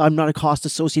 Therefore, I'm not a cost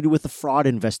associated with a fraud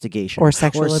investigation or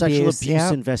sexual abuse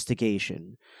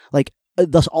investigation.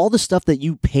 All the stuff that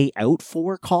you pay out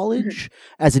for college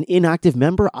as an inactive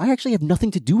member, I actually have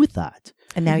nothing to do with that.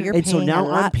 And now you're paying a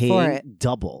lot I'm paying for it.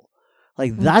 double.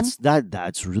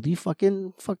 That's really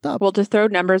fucking fucked up. Well, to throw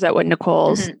numbers at what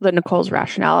Nicole's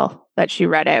rationale that she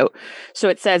read out. So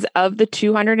it says of the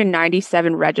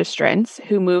 297 registrants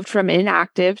who moved from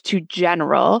inactive to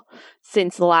general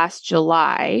since last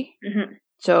July. Mm-hmm.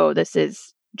 So this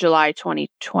is July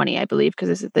 2020, I believe, because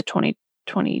this is the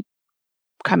 2020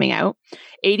 coming out.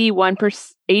 81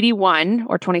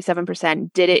 or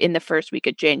 27% did it in the first week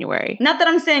of January. Not that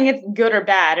I'm saying it's good or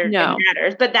bad or it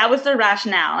matters, but that was the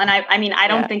rationale. And I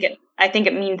don't think it, I think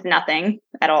it means nothing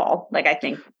at all. I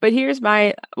think. But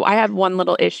I have one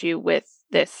little issue with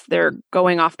this. They're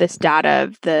going off this data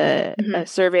of the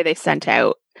survey they sent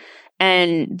out.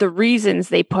 And the reasons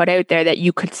they put out there that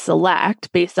you could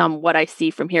select based on what I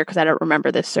see from here, because I don't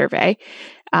remember this survey.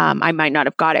 I might not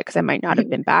have got it because I might not have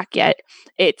been back yet.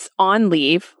 It's on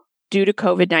leave due to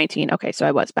COVID-19. Okay, so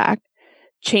I was back.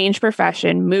 Change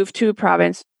profession, move to a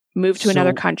province, move to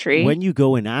another country. When you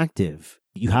go inactive,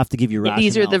 you have to give your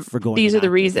rationale for going These inactive. are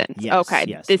the reasons. Yes, okay,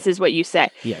 yes. This is what you say.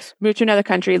 Yes. Move to another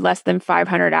country, less than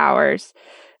 500 hours.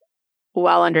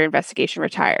 While under investigation,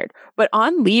 retired. But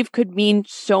on leave could mean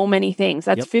so many things.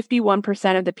 That's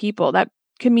 51% of the people. That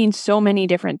could mean so many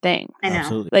different things. I know.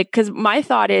 Absolutely. Because my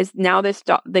thought is now this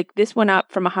went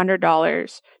up from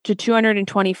 $100 to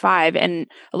 $225, and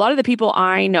a lot of the people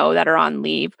I know that are on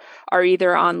leave are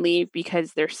either on leave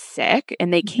because they're sick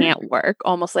and they can't work,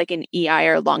 almost like an EI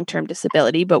or long-term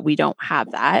disability, but we don't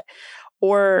have that,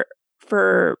 or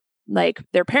for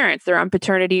their parents, they're on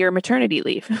paternity or maternity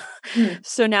leave.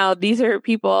 So now these are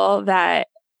people that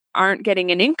aren't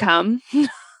getting an income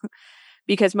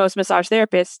because most massage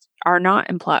therapists are not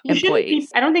employees.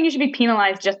 I don't think you should be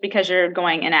penalized just because you're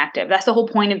going inactive. That's the whole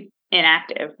point of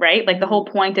inactive, right? The whole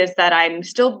point is that I'm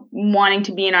still wanting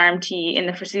to be an RMT in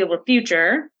the foreseeable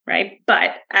future, right?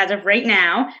 But as of right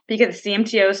now, because the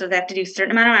CMTO says they have to do a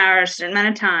certain amount of hours, certain amount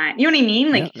of time. You know what I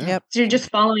mean? So you're just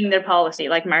following their policy,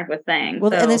 like Mark was saying.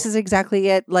 Well, and this is exactly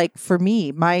it. For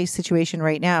me, my situation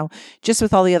right now, just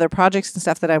with all the other projects and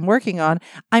stuff that I'm working on,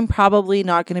 I'm probably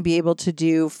not going to be able to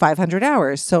do 500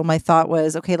 hours. So my thought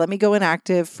was, okay, let me go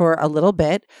inactive for a little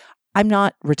bit. I'm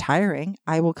not retiring.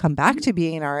 I will come back to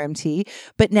being an RMT,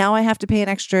 but now I have to pay an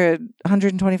extra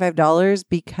 $125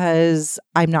 because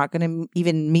I'm not going to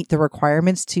even meet the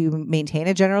requirements to maintain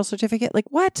a general certificate. Like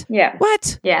what? Yeah.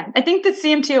 What? Yeah. I think the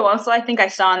CMTO also, I think I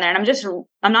saw in there, and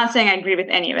I'm not saying I agree with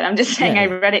any of it. I'm just saying I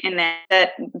read it in there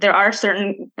that there are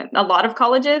a lot of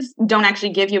colleges don't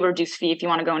actually give you a reduced fee if you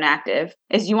want to go inactive.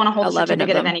 Is you want to hold a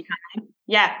certificate of any kind.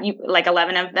 Yeah, you like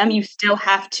 11 of them, you still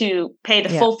have to pay the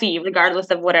full fee regardless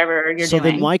of whatever you're doing. So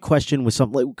then my question was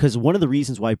something, because one of the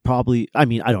reasons why I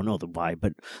don't know the why,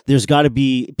 but there's got to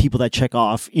be people that check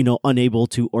off, unable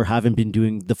to or haven't been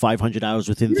doing the 500 hours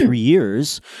within 3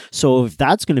 years. So if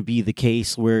that's going to be the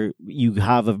case where you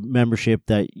have a membership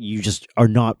that you just are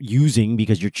not using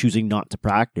because you're choosing not to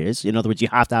practice, in other words, you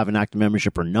have to have an active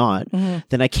membership or not,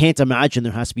 then I can't imagine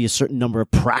there has to be a certain number of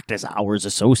practice hours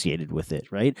associated with it,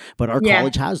 right? But our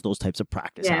college has those types of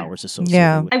practice hours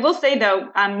associated with it. I will say though,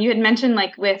 you had mentioned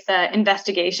like with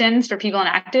investigations for people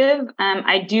inactive,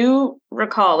 I do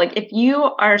recall like if you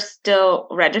are still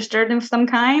registered of some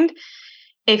kind,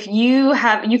 if you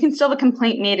can still have a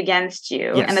complaint made against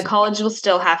you and the college will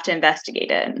still have to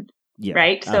investigate it. Yeah,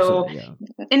 right. So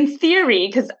in theory,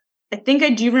 because I think I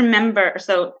do remember,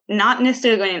 so not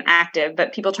necessarily going inactive,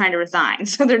 but people trying to resign.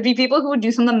 So there'd be people who would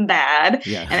do something bad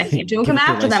and I see people come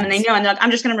after them and they know, and they're like,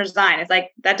 I'm just going to resign. It's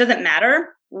like, that doesn't matter.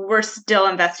 We're still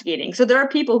investigating. So there are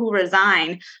people who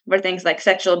resign for things like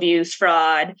sexual abuse,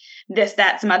 fraud, this,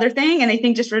 that, some other thing. And they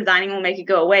think just resigning will make it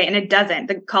go away. And it doesn't.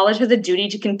 The college has a duty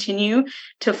to continue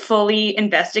to fully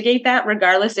investigate that,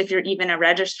 regardless if you're even a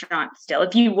registrant still.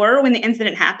 If you were when the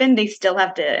incident happened, they still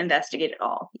have to investigate it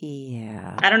all.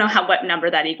 Yeah. I don't know what number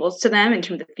that equals to them in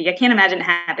terms of fee. I can't imagine it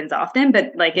happens often,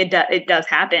 but like it does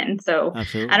happen. So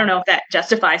I don't know if that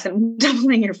justifies them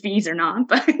doubling your fees or not,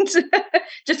 but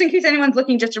just in case anyone's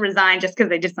looking just to resign just because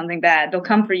they did something bad, they'll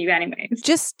come for you anyways.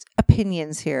 Just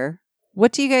opinions here.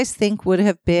 What do you guys think would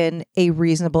have been a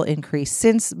reasonable increase,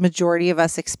 since majority of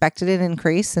us expected an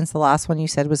increase since the last one you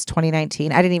said was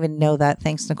 2019? I didn't even know that.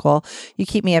 Thanks, Nicole. You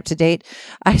keep me up to date.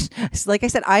 Like I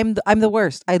said, I'm the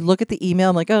worst. I look at the email.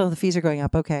 I'm like, oh, the fees are going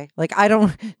up. Okay. Like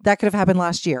that could have happened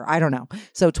last year. I don't know.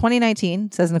 So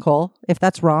 2019 says Nicole. If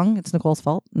that's wrong, it's Nicole's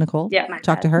fault. Nicole,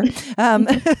 talk to her.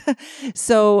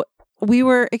 So we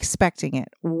were expecting it.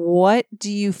 What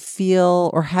do you feel,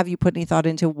 or have you put any thought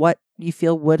into what you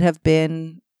feel would have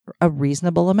been a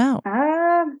reasonable amount?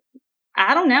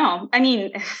 I don't know. I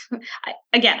mean,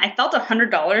 I felt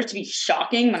 $100 to be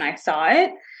shocking when I saw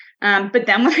it. But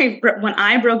then when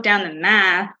I broke down the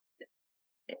math,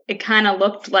 it kind of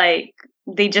looked like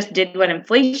they just did what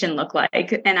inflation looked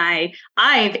like. And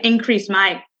I've increased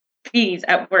my fees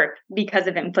at work because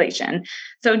of inflation.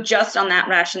 So just on that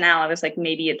rationale, I was like,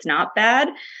 maybe it's not bad.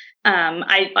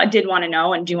 I did want to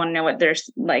know, and do want to know what there's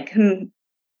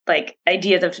like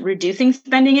ideas of reducing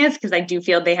spending is, because I do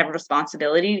feel they have a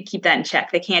responsibility to keep that in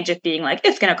check. They can't just being like,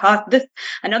 it's going to cost this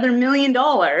another $1 million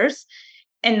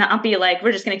and not be like,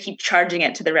 we're just going to keep charging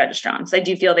it to the registrants. I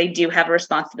do feel they do have a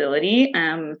responsibility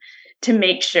to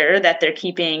make sure that they're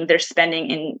keeping their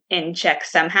spending in check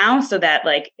somehow, so that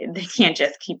like they can't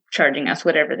just keep charging us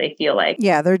whatever they feel like.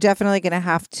 Yeah, they're definitely going to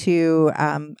have to,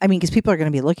 because people are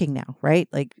going to be looking now, right?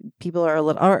 Like people are a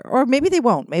little, or maybe they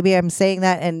won't. Maybe I'm saying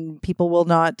that and people will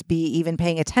not be even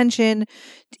paying attention,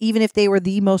 even if they were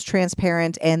the most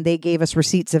transparent and they gave us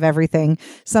receipts of everything.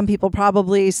 Some people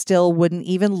probably still wouldn't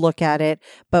even look at it,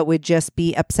 but would just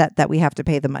be upset that we have to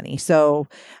pay the money. So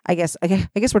I guess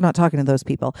we're not talking to those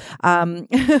people.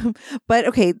 But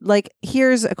okay, like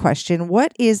here's a question.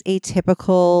 What is a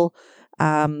typical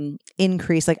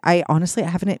increase? Like I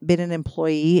haven't been an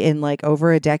employee in like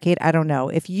over a decade. I don't know.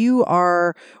 If you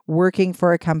are working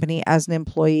for a company as an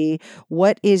employee,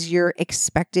 what is your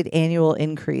expected annual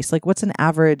increase? Like what's an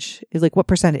average? Like what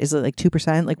percent? Is it like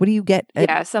 2%? Like what do you get?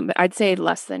 I'd say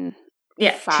less than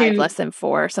 5, less than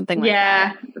 4, something like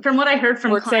that. Yeah. From what I heard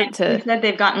from clients, they said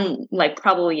they've gotten like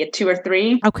probably a 2 or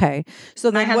 3. Okay.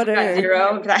 So then what got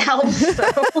 0, if that helps.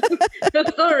 So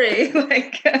sorry.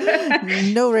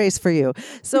 No raise for you.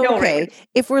 So,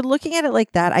 if we're looking at it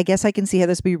like that, I guess I can see how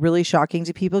this would be really shocking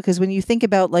to people, because when you think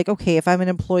about like, okay, if I'm an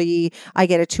employee, I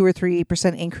get a 2 or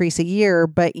 3% increase a year,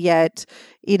 but yet,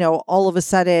 all of a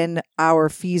sudden our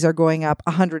fees are going up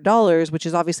 $100, which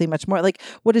is obviously much more. Like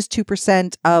what is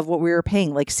 2% of what we were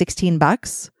paying? Like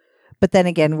 $16? But then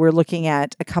again, we're looking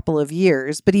at a couple of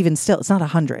years, but even still, it's not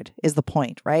 100 is the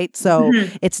point, right? So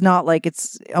it's not like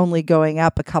it's only going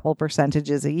up a couple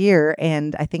percentages a year.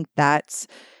 And I think that's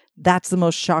the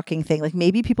most shocking thing. Like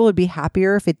maybe people would be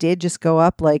happier if it did just go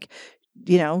up like,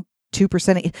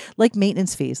 2%, like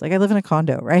maintenance fees. Like I live in a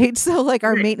condo, right? So like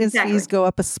our maintenance fees go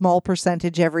up a small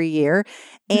percentage every year.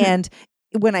 And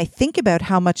when I think about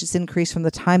how much it's increased from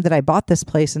the time that I bought this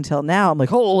place until now, I'm like,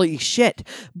 holy shit.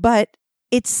 But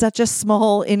it's such a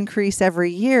small increase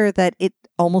every year that it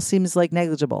almost seems like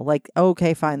negligible. Like,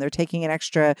 okay, fine. They're taking an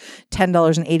extra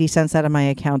 $10.80 out of my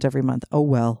account every month. Oh,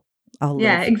 well.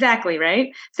 Yeah, exactly.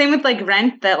 Right. Same with like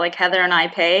rent that like Heather and I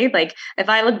pay. Like if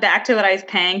I look back to what I was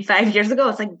paying 5 years ago,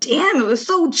 it's like, damn, it was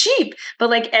so cheap.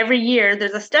 But like every year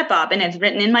there's a step up and it's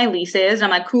written in my leases. I'm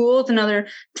like, cool, it's another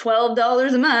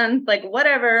 $12 a month, like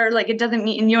whatever. Like it doesn't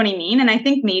mean, you know what I mean? And I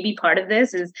think maybe part of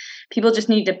this is people just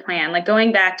need to plan, like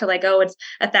going back to like, oh, it's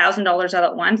 $1,000 all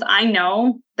at once. I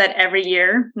know that every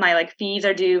year my like fees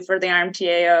are due for the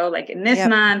RMTAO, like in this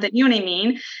month, you know what I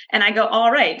mean? And I go,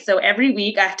 all right. So every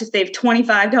week I have to save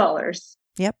 $25.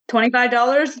 Yep.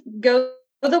 $25 goes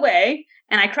away.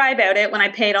 And I cry about it when I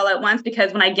pay it all at once,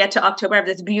 because when I get to October, I have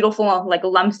this beautiful like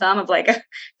lump sum of like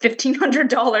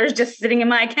 $1,500 just sitting in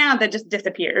my account that just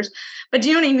disappears. But do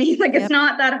you know what I mean? Like it's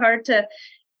not that hard to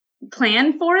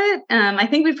plan for it. I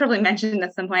think we've probably mentioned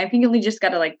at some point. I think you just got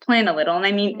to like plan a little. And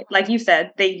I mean, like you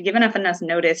said, they've given enough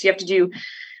notice. You have to do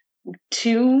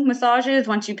 2 massages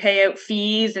once you pay out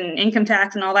fees and income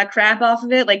tax and all that crap off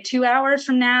of it, like 2 hours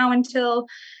from now until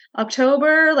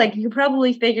October. Like you could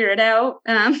probably figure it out.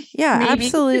 Yeah, maybe.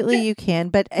 Absolutely you can.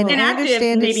 But and I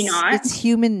understand maybe not. It's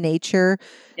human nature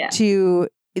to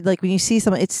like when you see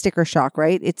someone, it's sticker shock,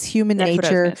 right? It's human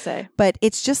nature. But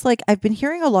it's just like I've been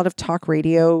hearing a lot of talk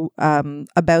radio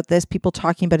about this, people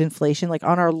talking about inflation. Like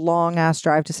on our long ass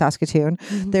drive to Saskatoon,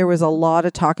 there was a lot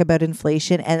of talk about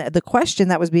inflation. And the question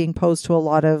that was being posed to a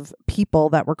lot of people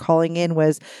that were calling in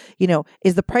was, you know,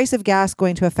 is the price of gas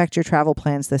going to affect your travel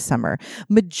plans this summer?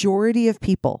 Majority of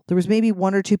people, there was maybe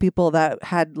 1 or 2 people that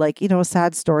had like, you know, a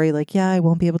sad story, like, yeah, I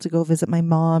won't be able to go visit my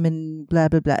mom and blah,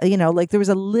 blah, blah. You know, like there was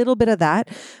a little bit of that.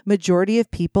 Majority of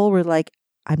people were like,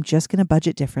 I'm just going to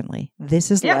budget differently.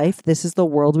 This is life. This is the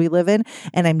world we live in.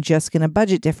 And I'm just going to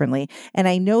budget differently. And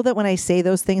I know that when I say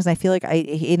those things, and I feel like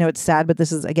you know, it's sad, but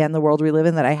this is again, the world we live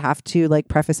in, that I have to like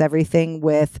preface everything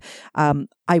with,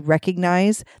 I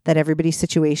recognize that everybody's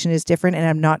situation is different. And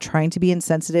I'm not trying to be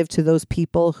insensitive to those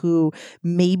people who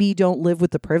maybe don't live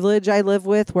with the privilege I live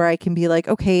with, where I can be like,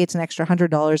 okay, it's an extra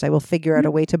 $100. I will figure out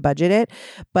a way to budget it.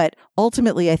 But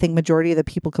ultimately, I think majority of the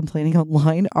people complaining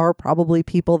online are probably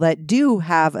people that do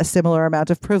have a similar amount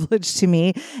of privilege to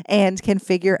me and can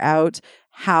figure out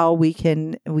how we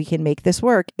can make this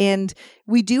work. And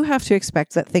we do have to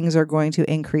expect that things are going to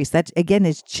increase. That again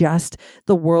is just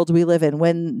the world we live in.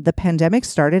 When the pandemic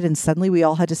started and suddenly we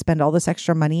all had to spend all this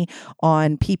extra money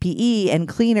on PPE and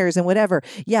cleaners and whatever.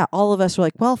 Yeah, all of us were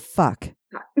like, well, fuck.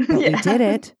 But we did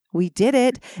it. We did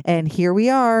it. And here we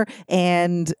are.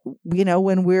 And, you know,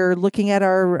 when we're looking at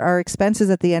our expenses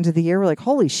at the end of the year, we're like,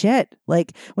 holy shit.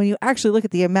 Like when you actually look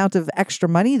at the amount of extra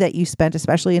money that you spent,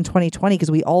 especially in 2020,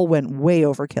 because we all went way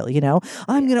overkill, you know,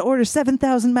 I'm going to order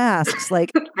 7,000 masks.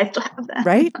 Like, I still have that.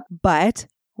 Right. But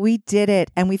we did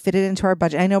it and we fit it into our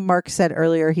budget. I know Mark said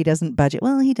earlier he doesn't budget.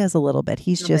 Well, he does a little bit.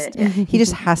 He just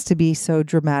has to be so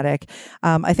dramatic.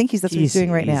 I think that's what he's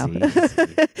doing right now.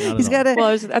 He's got to.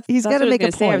 Well, he's got to make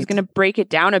a point. I was going to break it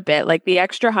down a bit, like the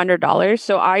extra $100.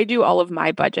 So I do all of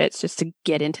my budgets, just to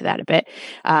get into that a bit,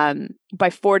 by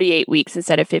 48 weeks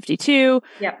instead of 52,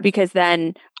 because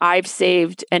then I've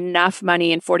saved enough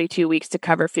money in 42 weeks to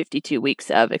cover 52 weeks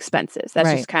of expenses.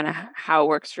 That's just kind of how it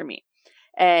works for me.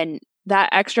 And that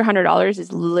extra $100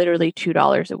 is literally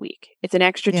 $2 a week. It's an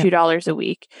extra $2 a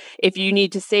week. If you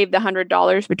need to save the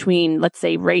 $100 between, let's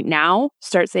say right now,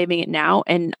 start saving it now,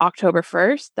 and October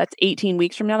 1st, that's 18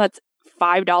 weeks from now, that's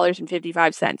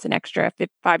 $5.55, an extra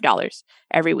 $5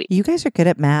 every week. You guys are good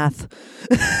at math.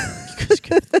 You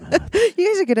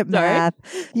guys are good at math.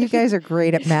 You guys are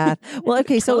great at math. Well,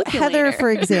 okay. So Heather,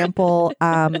 for example,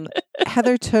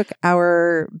 Heather took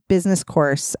our business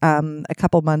course a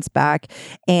couple months back,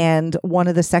 and one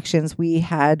of the sections we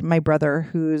had my brother,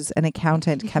 who's an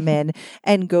accountant, come in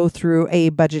and go through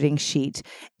a budgeting sheet.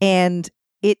 And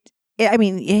I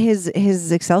mean,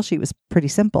 his Excel sheet was pretty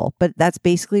simple, but that's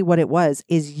basically what it was,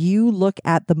 is you look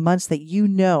at the months that you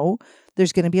know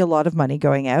there's going to be a lot of money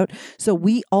going out. So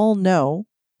we all know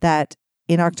that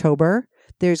in October,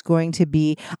 there's going to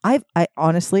be, I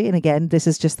honestly, and again, this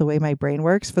is just the way my brain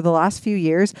works. For the last few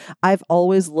years, I've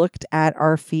always looked at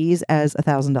our fees as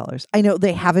 $1,000. I know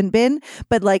they haven't been,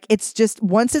 but like, it's just,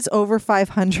 once it's over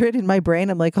 500 in my brain,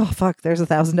 I'm like, oh fuck, there's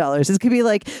 $1,000. It's gonna be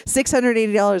like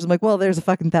 $680. I'm like, well, there's a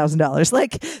fucking $1,000.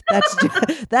 Like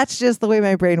that's just the way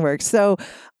my brain works. So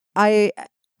I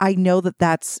know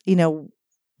that's, you know,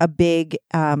 a big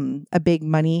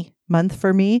money month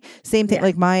for me. Same thing,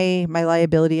 like my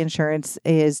liability insurance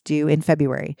is due in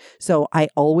February. So I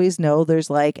always know there's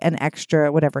like an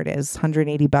extra, whatever it is,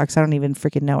 $180. I don't even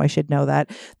freaking know. I should know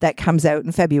that comes out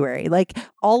in February. Like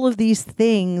all of these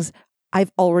things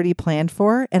I've already planned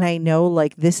for, and I know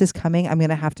like this is coming. I'm going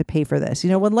to have to pay for this. You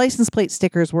know, when license plate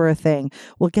stickers were a thing,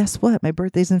 well, guess what? My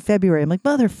birthday's in February. I'm like,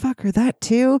 motherfucker, that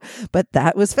too. But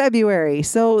that was February.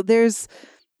 So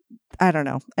I don't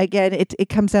know. Again, it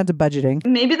comes down to budgeting.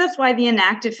 Maybe that's why the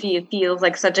inactive fee feels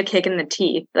like such a kick in the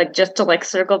teeth. Like, just to like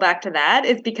circle back to that,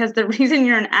 is because the reason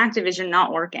you're inactive is you're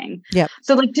not working. Yeah.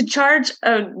 So like to charge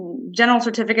a general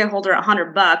certificate holder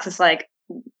 $100, it's like,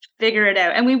 figure it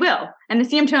out. And we will. And the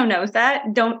CMTO knows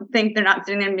that. Don't think they're not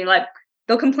sitting there and be like,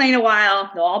 they'll complain a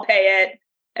while, they'll all pay it,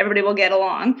 everybody will get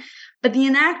along. But the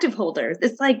inactive holders,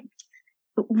 it's like,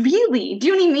 really? Do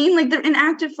you know what I mean? Like, they're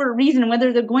inactive for a reason,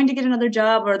 whether they're going to get another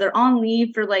job or they're on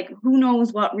leave for like who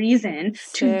knows what reason,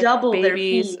 to double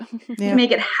babies. their fee to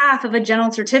make it half of a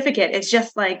general certificate. It's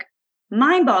just like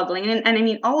mind-boggling. And I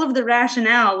mean, all of the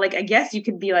rationale, like, I guess you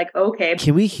could be like, okay.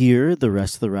 Can we hear the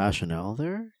rest of the rationale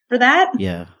there? For that?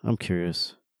 Yeah, I'm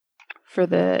curious. For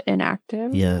the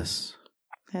inactive? Yes.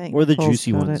 Or the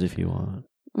juicy ones if you want.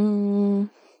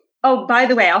 Oh, by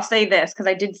the way, I'll say this because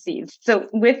I did see. So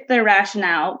with the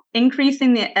rationale,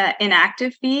 increasing the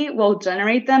inactive fee will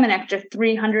generate them an extra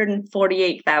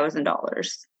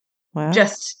 $348,000. Wow.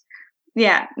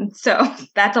 Yeah. So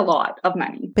that's a lot of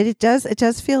money. But it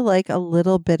does feel like a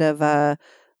little bit of a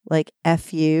like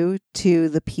FU to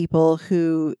the people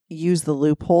who use the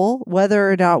loophole,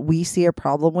 whether or not we see a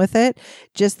problem with it.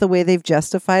 Just the way they've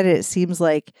justified it, it seems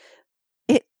like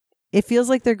it feels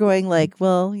like they're going like,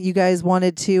 well, you guys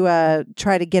wanted to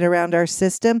try to get around our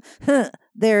system.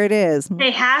 There it is.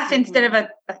 Pay half instead of a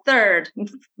third,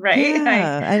 right?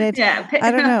 Yeah, I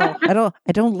don't know.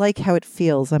 I don't like how it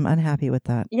feels. I'm unhappy with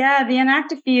that. Yeah, the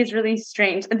inactive fee is really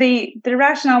strange. The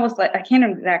rationale was like, I can't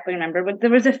exactly remember, but there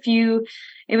was a few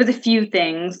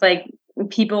things like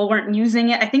people weren't using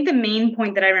it. I think the main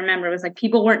point that I remember was like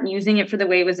people weren't using it for the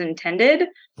way it was intended.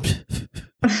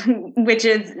 Which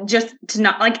is just to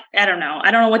not like, I don't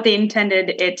know what they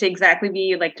intended it to exactly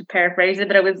be, like, to paraphrase it,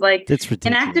 but it was like,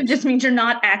 inactive just means you're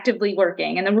not actively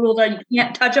working, and the rules are you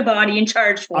can't touch a body and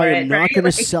charge for it. I am not going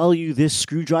to sell you this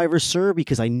screwdriver, sir,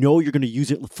 because I know you're going to use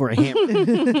it for a hammer. You're going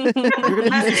to use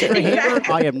it for a hammer.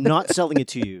 I am not selling it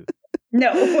to you.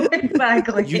 No,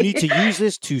 exactly. You need to use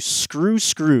this to screw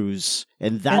screws,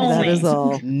 and that is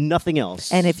all. Nothing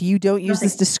else. And if you don't use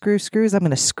this to screw screws, I'm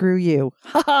going to screw you.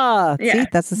 Ha ha! Yeah. See,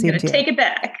 that's the same thing. Take it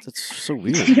back. That's so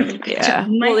weird. Yeah.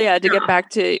 Well, yeah. To get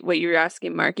back to what you were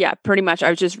asking, Mark. Yeah, pretty much. I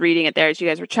was just reading it there as you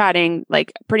guys were chatting.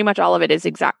 Like, pretty much all of it is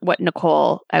exact what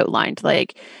Nicole outlined.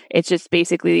 Like, it's just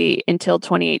basically until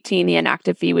 2018, the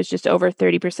inactive fee was just over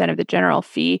 30% of the general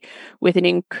fee, with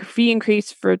an fee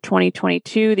increase for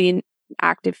 2022. The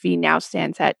active fee now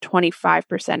stands at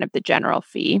 25% of the general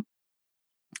fee.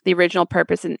 The original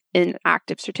purpose in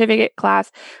active certificate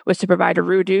class was to provide a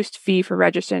reduced fee for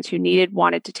registrants who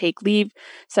wanted to take leave,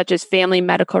 such as family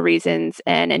medical reasons,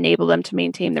 and enable them to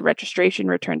maintain the registration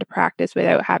return to practice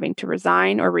without having to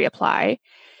resign or reapply.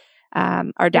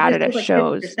 Our data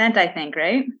shows 50%, I think,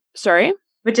 right? Sorry?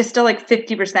 Which is still like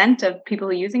 50% of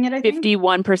people using it, I think?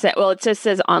 51%. Well, it just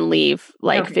says on leave,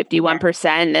 like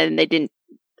 51%, and they didn't.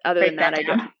 Other than that, I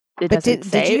don't. It doesn't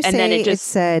say. Did you and say then it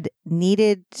said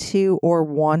needed to or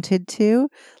wanted to?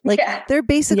 Like, they're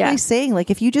basically saying, like,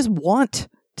 if you just want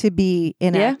to be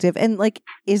inactive, and like,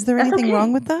 is there anything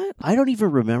wrong with that? I don't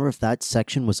even remember if that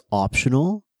section was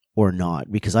optional or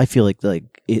not, because I feel like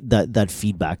that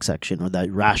feedback section or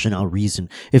that rationale reason,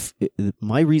 if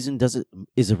my reason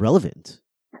is irrelevant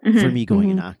for me going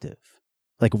inactive.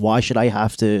 Like, why should I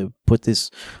have to put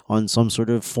this on some sort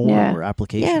of form or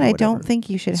application? Yeah, and I don't think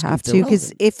you should have to,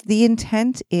 because if the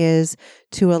intent is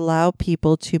to allow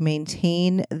people to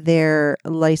maintain their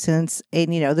license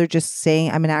and, they're just saying,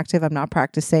 I'm inactive, I'm not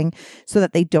practicing, so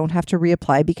that they don't have to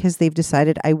reapply because they've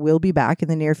decided I will be back in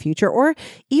the near future, or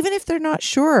even if they're not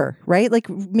sure, right? Like,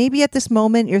 maybe at this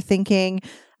moment you're thinking,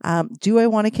 do I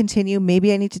want to continue?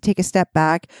 Maybe I need to take a step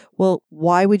back. Well,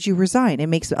 why would you resign? It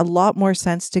makes a lot more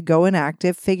sense to go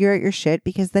inactive, figure out your shit,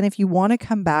 because then if you want to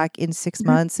come back in 6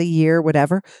 months, a year,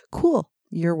 whatever, cool.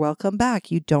 You're welcome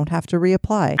back. You don't have to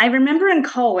reapply. I remember in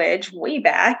college, way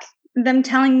back, them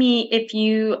telling me if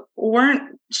you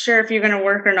weren't sure if you're going to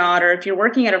work or not, or if you're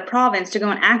working at a province, to go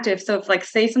inactive. So if, like,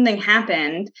 say something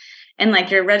happened and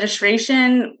like your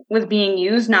registration was being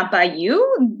used not by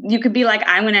you, you could be like,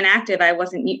 I went inactive. I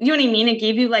wasn't, you know what I mean? It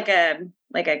gave you like a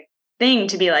thing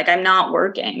to be like, I'm not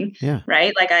working. Yeah.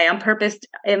 Right. Like I on purpose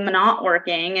am not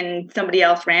working and somebody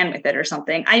else ran with it or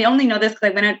something. I only know this because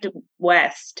I went out to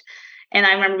West and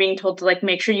I remember being told to like,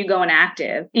 make sure you go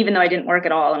inactive, even though I didn't work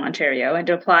at all in Ontario. I had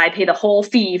to apply, pay the whole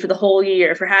fee for the whole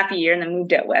year for half a year and then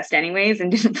moved out West anyways and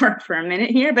didn't work for a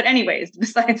minute here. But anyways,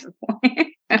 besides the point.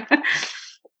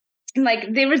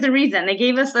 Like there was a reason they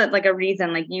gave us a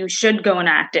reason, like you should go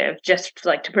inactive just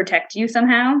like to protect you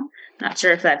somehow. Not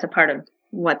sure if that's a part of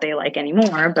what they like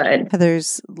anymore, but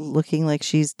Heather's looking like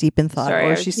she's deep in thought.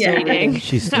 Sorry, or she's still reading.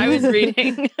 I was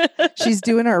reading. She's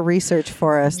doing our research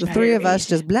for us. The three of us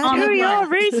just blah, blah, Do blah. your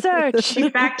research.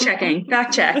 fact check,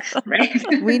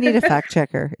 right? We need a fact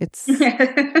checker. It's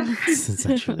It's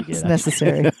actually good. it's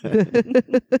necessary.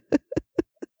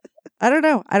 I don't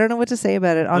know. I don't know what to say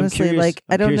about it. Honestly,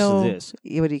 I don't know. What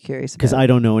are you curious about? Because I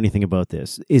don't know anything about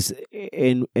this.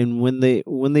 And when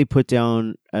they put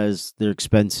down as their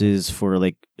expenses for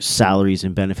like salaries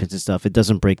and benefits and stuff, it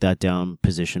doesn't break that down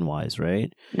position wise,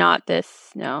 right? Not this,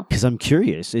 no. Because I'm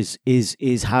curious,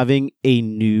 is having a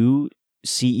new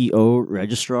CEO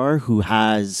registrar who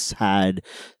has had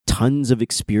tons of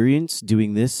experience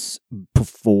doing this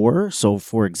before. So,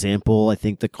 for example, I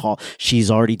think she's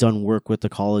already done work with the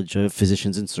College of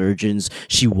Physicians and Surgeons.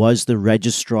 She was the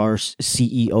registrar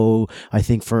CEO, I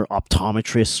think, for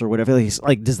optometrists or whatever.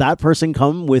 Like, does that person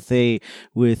come with a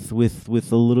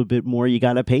little bit more? You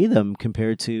got to pay them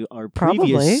compared to our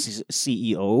previous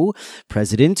CEO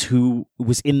president, who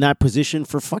was in that position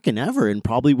for fucking ever and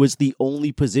probably was the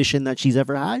only position that she's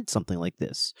ever had something like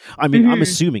this. I mean, I'm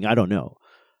assuming. I don't know.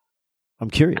 I'm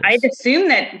curious. I'd assume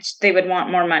that they would want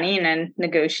more money in a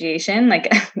negotiation.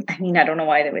 Like, I mean, I don't know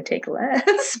why they would take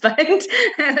less, but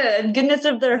goodness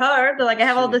of their heart, they're like, I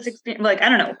have all this experience. Like, I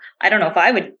don't know. I don't know if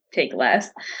I would take less.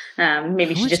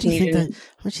 Maybe she just needed.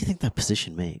 How much do you think that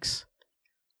position makes?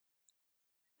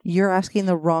 You're asking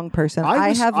the wrong person.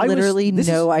 I have literally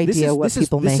no idea what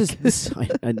people make. This is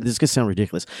going to sound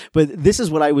ridiculous, but this is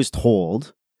what I was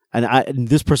told. And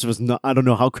this person was not, I don't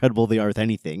know how credible they are with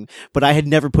anything, but I had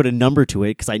never put a number to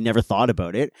it because I never thought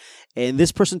about it. And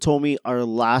this person told me our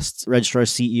last registrar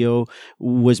CEO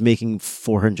was making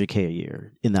 $400K a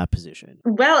year in that position.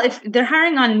 Well, if they're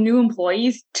hiring on new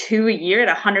employees 2 a year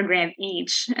at $100,000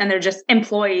 each, and they're just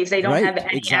employees, they don't have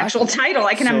any actual title.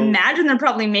 I can imagine they're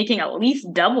probably making at least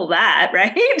double that,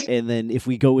 right? And then if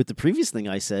we go with the previous thing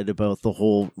I said about the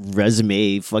whole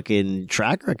resume fucking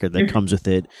track record that comes with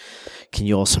it, can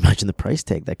you also imagine the price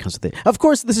tag that comes with it? Of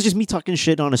course, this is just me talking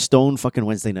shit on a stone fucking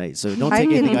Wednesday night, so don't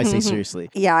take anything I say seriously.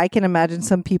 Yeah, I can imagine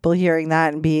some people hearing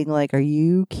that and being like, are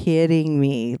you kidding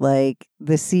me? Like,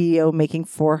 the CEO making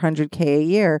 $400K a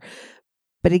year.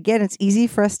 But again, it's easy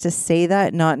for us to say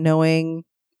that not knowing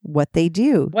what they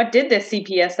do. What did the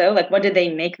CPSO, like, what did they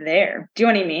make there? Do you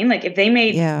know what I mean? Like, if they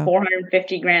made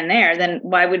 $450,000 there, then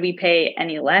why would we pay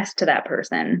any less to that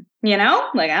person? You know?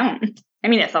 Like, I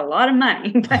mean, it's a lot of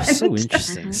money. But so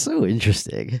interesting. So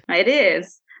interesting. It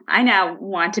is. I now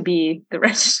want to be the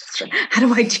registrar. How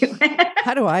do I do it?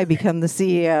 How do I become the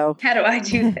CEO? How do I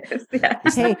do this? Yeah.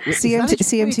 Hey,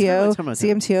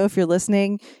 CMTO, if you're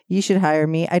listening, you should hire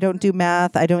me. I don't do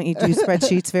math. I don't do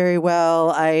spreadsheets very well.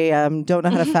 I don't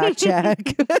know how to fact check.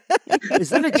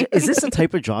 Is this the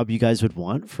type of job you guys would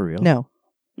want for real?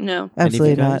 No,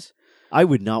 absolutely not. I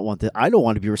would not want that. I don't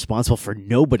want to be responsible for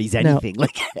nobody's anything. No.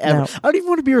 Like, ever. No. I don't even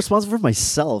want to be responsible for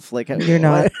myself. Like, you're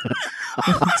not.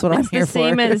 That's what I'm here for.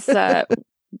 Same as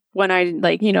when I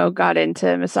got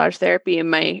into massage therapy, and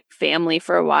my family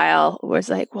for a while was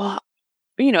like, well,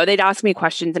 they'd ask me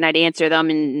questions and I'd answer them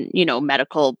in,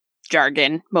 medical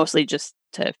jargon, mostly just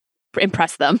to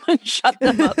impress them and shut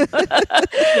them up.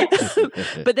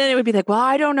 But then it would be like, well,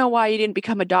 I don't know why you didn't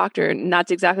become a doctor. And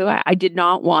that's exactly why. I did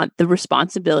not want the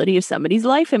responsibility of somebody's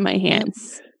life in my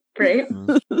hands. Great.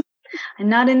 I'm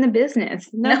not in the business.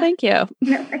 No, thank you.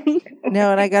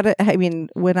 No, and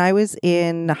when I was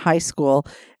in high school,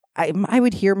 I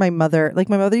would hear my mother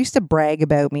used to brag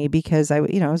about me because I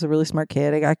was a really smart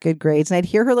kid. I got good grades, and I'd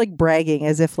hear her like bragging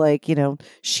as if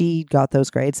she got those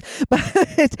grades.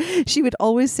 But she would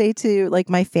always say to like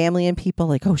my family and people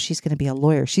like, oh, she's going to be a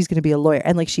lawyer. She's going to be a lawyer.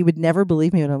 And like, she would never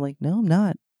believe me. And I'm like, no, I'm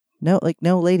not.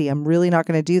 No, lady, I'm really not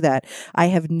going to do that. I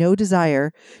have no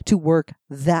desire to work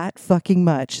that fucking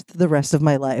much the rest of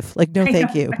my life. Like, no,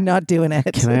 thank you. Not doing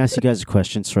it. Can I ask you guys a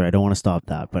question? Sorry, I don't want to stop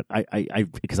that, but I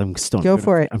because I'm still go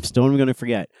for it. I'm still going to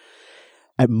forget.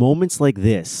 At moments like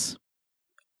this,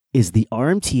 is the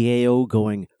RMTAO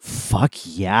going Fuck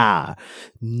yeah.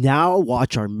 Now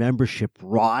watch our membership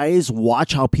rise.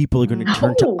 Watch how people are going to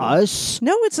turn to us.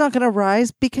 No, it's not going to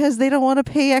rise because they don't want to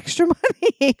pay extra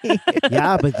money.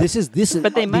 Yeah, but this is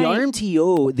but they might.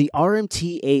 the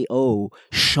RMTAO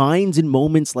shines in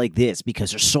moments like this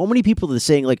because there's so many people that are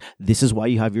saying like, this is why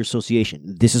you have your association.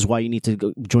 This is why you need to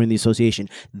go join the association.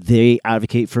 They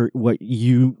advocate for what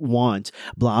you want,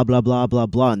 blah, blah, blah, blah,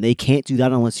 blah. And they can't do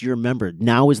that unless you're a member.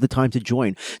 Now is the time to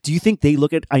join. Do you think they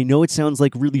look at, I know it sounds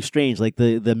like really strange, like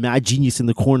the mad genius in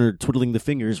the corner twiddling the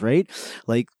fingers, right?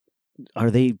 Like,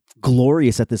 are they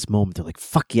glorious at this moment? They're like,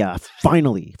 fuck yeah,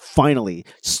 finally.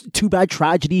 Too bad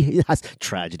tragedy,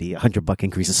 $100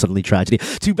 increase is suddenly tragedy.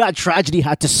 Too bad tragedy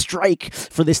had to strike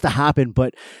for this to happen,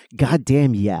 but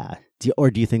goddamn yeah. Do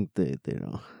you think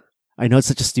I know it's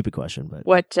such a stupid question, but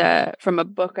what from a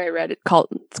book I read, it's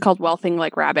called Wealthing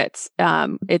Like Rabbits.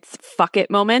 It's fuck it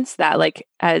moments that, like,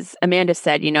 as Amanda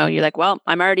said, you're like, well,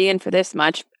 I'm already in for this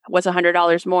much. What's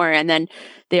 $100 more? And then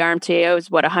the RMTAO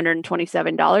is what,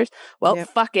 $127? Well, yep.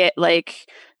 Fuck it. Like,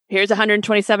 here's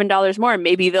 $127 more.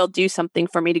 Maybe they'll do something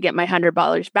for me to get my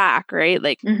 $100 back, right?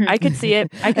 Like, I could see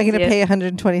it. I'm going to pay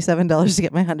 $127 to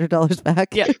get my $100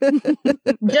 back. Yeah.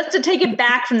 Just to take it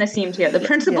back from the CMTO. The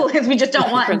principle is we just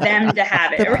don't want them to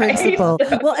have it, the right? Principle.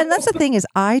 Well, and that's the thing is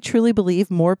I truly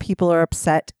believe more people are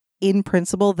upset in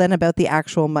principle than about the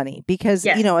actual money because,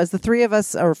 yes. As the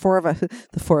four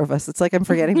of us, it's like I'm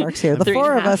forgetting Mark's here. The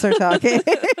four of us are talking.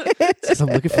 I'm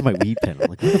looking for my weed pen.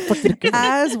 I'm like, where the fuck did it go?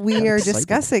 As we are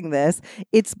discussing this,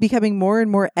 it's becoming more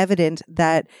and more evident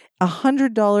that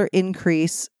 $100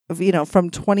 increase,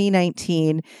 from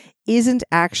 2019 isn't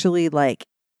actually like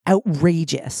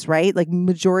outrageous, right? Like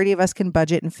majority of us can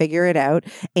budget and figure it out,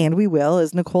 and we will.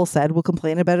 As Nicole said, we'll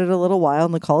complain about it a little while,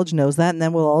 and the college knows that, and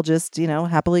then we'll all just,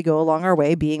 happily go along our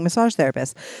way being massage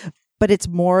therapists. But it's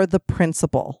more the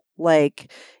principle.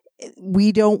 Like,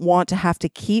 we don't want to have to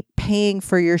keep paying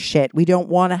for your shit. We don't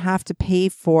want to have to pay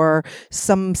for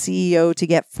some CEO to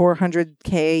get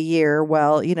 $400K a year.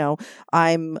 Well,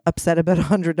 I'm upset about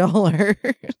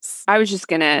 $100. I was just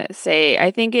going to say,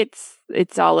 I think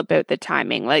it's all about the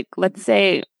timing. Like, let's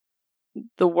say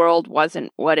the world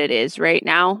wasn't what it is right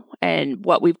now and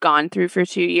what we've gone through for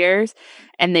 2 years,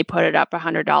 and they put it up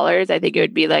 $100. I think it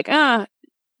would be like, I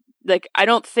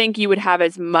don't think you would have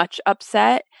as much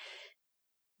upset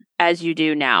as you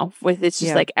do now. With it's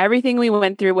just like everything we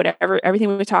went through,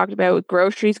 everything we talked about with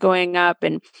groceries going up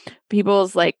and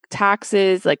people's like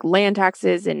taxes, like land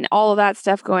taxes and all of that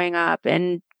stuff going up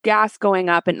and gas going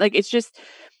up. And like, it's just,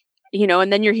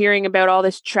 and then you're hearing about all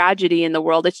this tragedy in the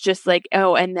world. It's just like,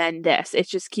 oh, and then this, it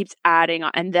just keeps adding on,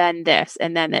 and then this,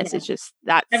 and then this. Yeah. It's just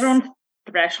that everyone's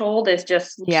threshold is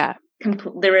just,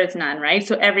 there is none, right?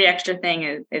 So every extra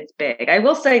thing is big. I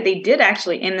will say they did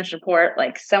actually in this report,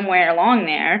 like somewhere along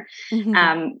there,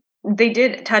 they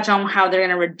did touch on how they're going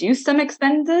to reduce some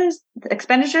expenditures.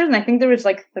 And I think there was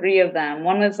like 3 of them.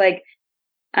 One was like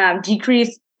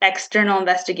decrease external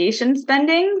investigation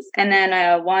spendings. And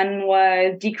then one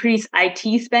was decrease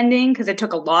IT spending because it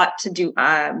took a lot to do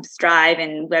Strive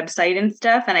and website and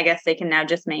stuff. And I guess they can now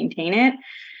just maintain it.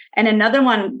 And another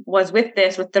one was with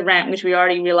the rent, which we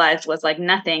already realized was like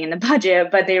nothing in the budget,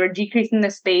 but they were decreasing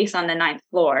the space on the 9th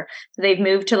floor. So they've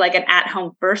moved to like an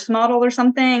at-home first model or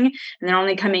something, and they're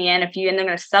only coming in and they're going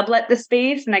to sublet the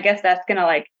space. And I guess that's going to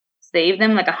like save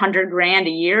them like $100,000 a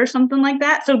year or something like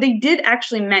that. So they did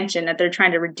actually mention that they're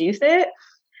trying to reduce it,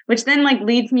 which then like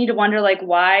leads me to wonder like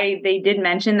why they did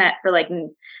mention that for like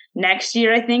next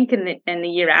year, I think, and the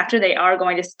year after, they are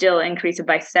going to still increase it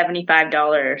by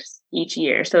 $75 each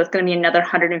year. So it's going to be another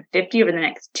 $150 over the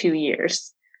next 2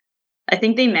 years. I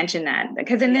think they mentioned that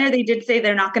because in there they did say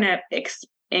they're not going to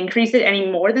increase it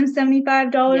any more than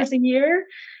 $75 a year,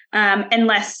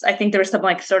 unless I think there was some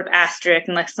like sort of asterisk,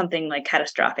 unless something like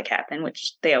catastrophic happened,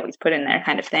 which they always put in there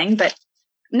kind of thing. But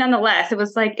nonetheless, it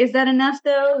was like, is that enough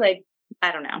though? Like,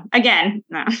 I don't know. Again,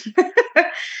 no.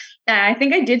 I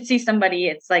think I did see somebody,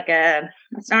 it's like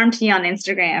it's an RMT on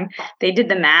Instagram. They did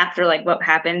the math for like what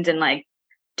happens in like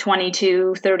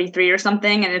 22, 33 or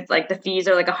something. And it's like the fees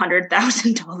are like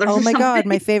 $100,000. Oh my God.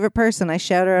 My favorite person. I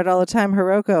shout her out all the time.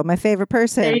 Hiroko, my favorite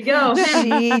person. There you go.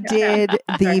 She did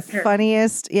the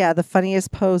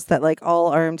funniest post that like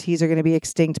all RMTs are going to be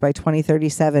extinct by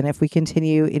 2037 if we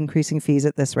continue increasing fees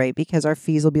at this rate, because our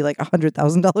fees will be like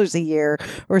 $100,000 a year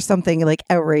or something like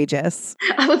outrageous.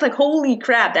 I was like, holy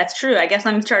crap, that's true. I guess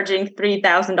I'm charging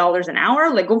 $3,000 an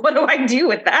hour. Like, what do I do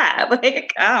with that?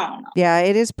 Like, I don't know. Yeah,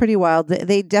 it is pretty wild.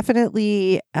 They they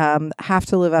definitely have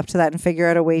to live up to that and figure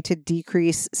out a way to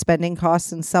decrease spending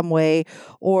costs in some way,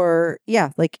 or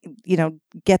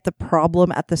get the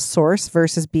problem at the source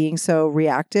versus being so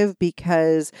reactive,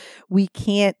 because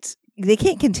they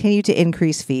can't continue to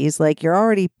increase fees. Like, you're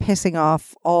already pissing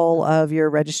off all of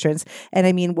your registrants. And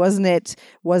I mean, wasn't it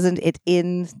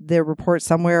in the report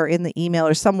somewhere, or in the email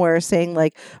or somewhere, saying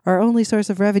like, our only source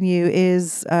of revenue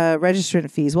is registrant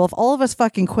fees? Well, if all of us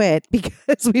fucking quit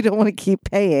because we don't want to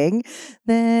keep paying,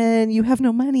 then you have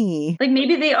no money. Like,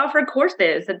 maybe they offer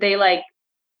courses that they like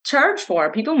charge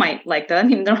for. People might like that. I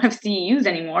mean, they don't have CEUs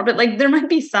anymore, but like, there might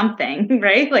be something,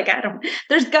 right? Like,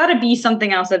 there's got to be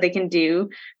something else that they can do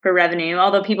for revenue.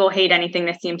 Although people hate anything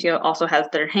that CMTO also has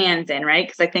their hands in, right?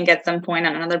 Because I think at some point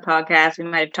on another podcast, we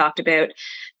might have talked about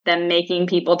them making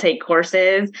people take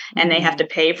courses and they have to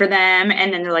pay for them.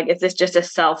 And then they're like, is this just a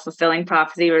self-fulfilling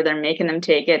prophecy where they're making them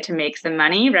take it to make some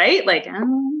money, right? Like, I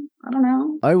don't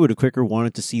know. I would have quicker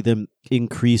wanted to see them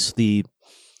increase the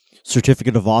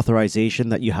certificate of authorization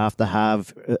that you have to have,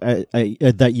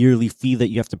 that yearly fee that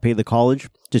you have to pay the college,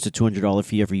 just a $200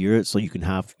 fee every year, so you can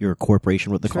have your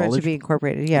corporation with the college. To be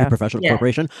incorporated, yeah. Your professional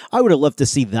corporation. I would have loved to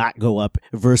see that go up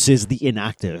versus the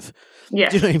inactive. Yeah.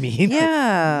 Do you know what I mean?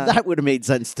 Yeah. That would have made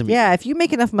sense to me. Yeah, if you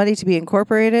make enough money to be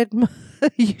incorporated,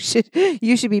 you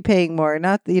should be paying more,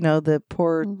 not the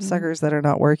poor suckers that are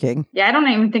not working. Yeah, I don't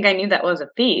even think I knew that was a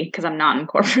fee because I'm not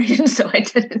incorporated, so I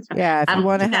didn't. Yeah, if you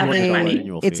want to have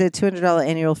it's a $200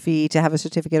 annual fee to have a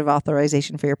certificate of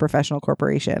authorization for your professional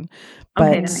corporation.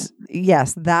 But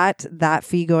yes, that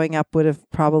fee going up would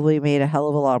have probably made a hell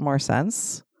of a lot more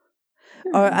sense.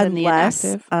 Or unless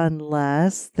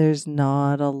there's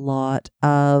not a lot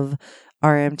of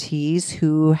RMTs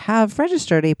who have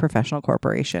registered a professional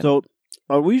corporation. So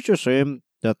are we just saying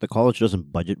that the college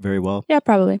doesn't budget very well? Yeah,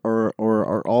 probably. Or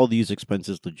are all these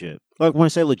expenses legit? Like, when I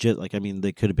say legit, like, I mean,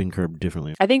 they could have been curbed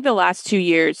differently. I think the last 2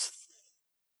 years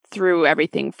threw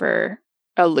everything for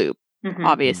a loop,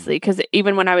 obviously, because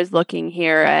even when I was looking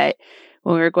here at,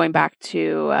 when we were going back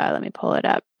to, let me pull it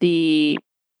up, the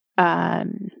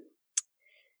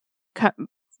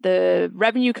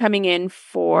revenue coming in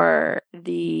for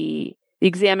the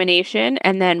examination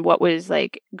and then what was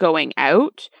like going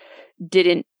out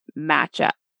didn't match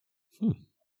up,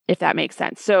 if that makes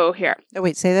sense. So here. Oh,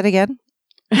 wait, say that again.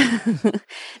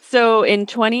 So in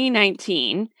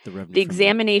 2019, the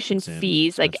examination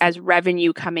fees, like as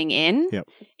revenue coming in,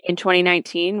 in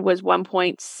 2019 was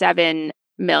 1.7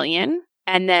 million.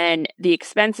 And then the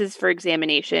expenses for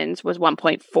examinations was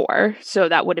 1.4. So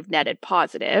that would have netted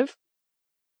positive.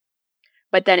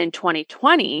 But then in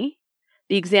 2020,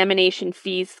 the examination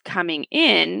fees coming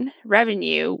in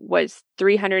revenue was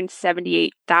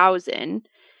 378,000,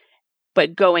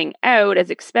 but going out as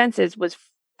expenses was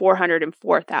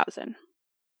 404,000.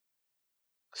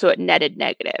 So it netted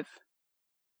negative.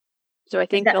 So I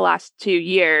think the last 2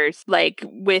 years, like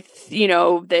with,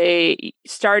 they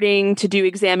starting to do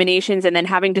examinations and then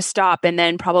having to stop, and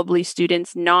then probably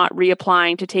students not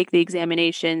reapplying to take the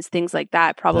examinations, things like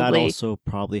that. Probably. That also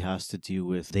probably has to do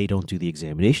with they don't do the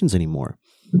examinations anymore.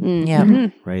 Yeah.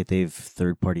 Mm-hmm. Right? They've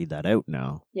third-partied that out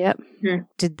now. Yep.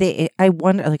 Did they, I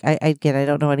wonder, like, I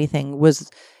don't know anything. Was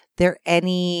there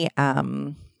any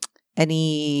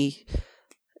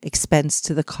expense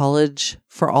to the college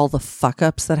for all the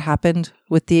fuck-ups that happened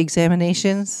with the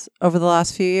examinations over the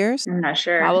last few years? I'm not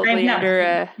sure. Probably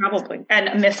under probably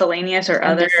and miscellaneous or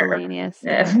other miscellaneous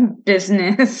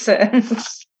business.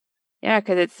 Yeah,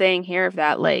 because it's saying here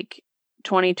that like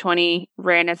 2020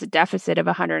 ran as a deficit of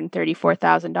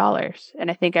 $134,000, and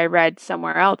I think I read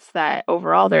somewhere else that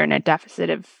overall they're in a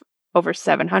deficit of over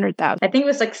 700,000. I think it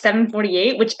was like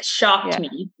 748, which shocked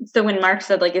me. So when Mark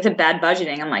said like, is it bad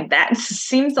budgeting? I'm like, that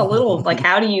seems a little like,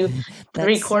 how do you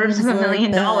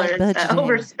 $750,000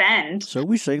 overspend? So are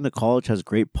we saying the college has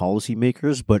great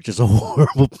policymakers, but just a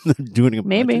horrible doing a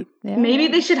maybe? budget? Yeah. Maybe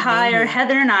they should hire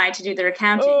Heather and I to do their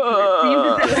accounting.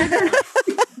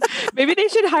 Maybe they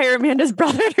should hire Amanda's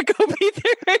brother to go be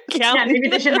their accountant. Yeah, maybe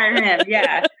they should hire him.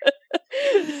 Yeah.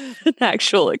 An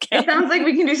actual account. It sounds like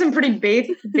we can do some pretty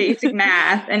basic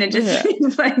math, and it just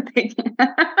seems like they can.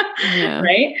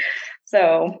 Right?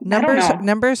 So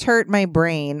numbers hurt my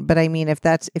brain, but I mean,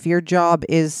 if your job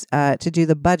is to do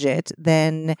the budget,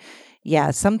 then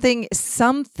yeah, something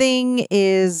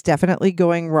is definitely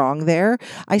going wrong there.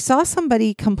 I saw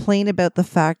somebody complain about the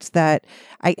fact that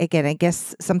I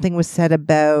guess something was said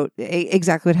about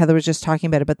exactly what Heather was just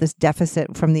talking about this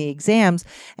deficit from the exams.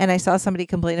 And I saw somebody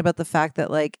complain about the fact that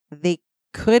like they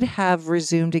could have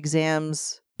resumed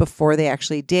exams before they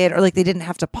actually did, or like they didn't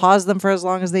have to pause them for as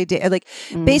long as they did. Like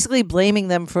basically blaming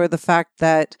them for the fact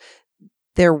that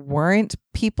there weren't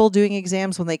people doing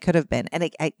exams when they could have been. And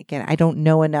again, I don't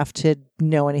know enough to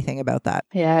know anything about that.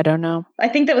 Yeah, I don't know. I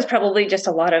think that was probably just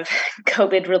a lot of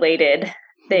COVID related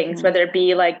things, whether it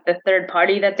be like the third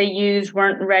party that they used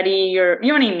weren't ready, or you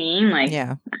know what I mean? Like,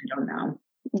 yeah, I don't know.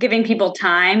 Giving people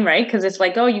time, right? Because it's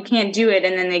like, oh, you can't do it.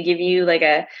 And then they give you like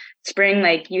a spring,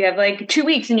 like you have like 2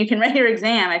 weeks and you can write your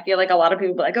exam. I feel like a lot of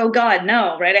people are like, oh God,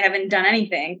 no, right? I haven't done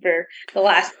anything for the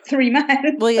last 3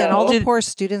 months. Well, yeah, and all the poor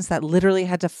students that literally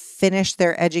had to finish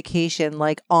their education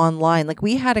like online. Like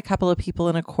we had a couple of people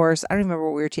in a course. I don't remember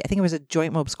what we were I think it was a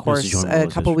Joint Mobs course a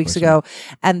couple of weeks ago.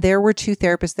 And there were 2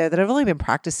 therapists there that have only been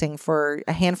practicing for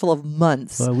a handful of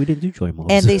months. We didn't do Joint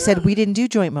Mobs. And they said, we didn't do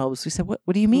Joint Mobs. We said, what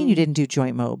do you mean you didn't do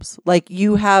Joint Mobs? Like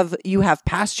you have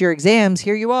passed your exams.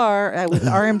 Here you are with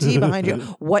RMT behind you.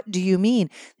 What do you mean?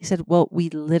 They said, well, we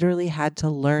literally had to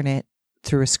learn it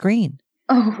through a screen.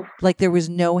 Oh. Like there was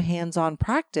no hands-on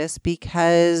practice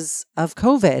because of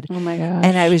COVID. Oh my gosh.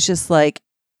 And I was just like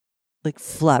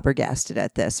flabbergasted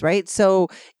at this, right? So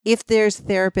if there's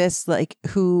therapists like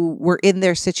who were in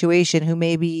their situation who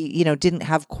maybe, you know, didn't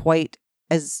have quite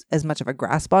as much of a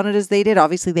grasp on it as they did.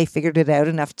 Obviously, they figured it out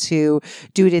enough to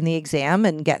do it in the exam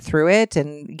and get through it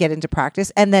and get into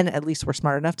practice. And then at least we're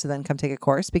smart enough to then come take a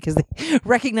course because they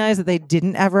recognize that they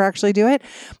didn't ever actually do it.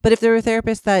 But if there were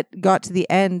therapists that got to the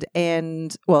end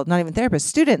and, well, not even therapists,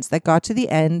 students that got to the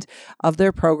end of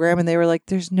their program and they were like,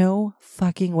 there's no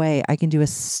fucking way I can do a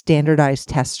standardized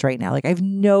test right now. Like I have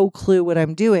no clue what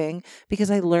I'm doing because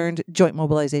I learned joint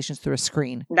mobilizations through a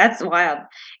screen. That's wild.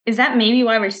 Is that maybe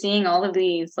why we're seeing all of these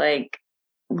like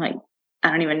I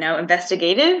don't even know,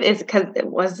 investigative? Is because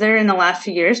was there in the last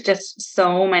few years just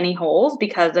so many holes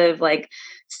because of like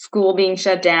school being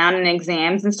shut down and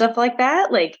exams and stuff like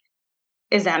that? Like,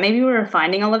 is that maybe we're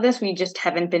finding all of this? We just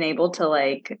haven't been able to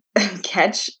like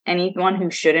catch anyone who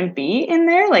shouldn't be in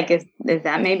there. Like, is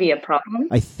that maybe a problem?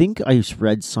 I think I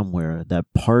read somewhere that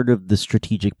part of the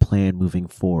strategic plan moving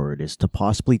forward is to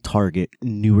possibly target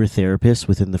newer therapists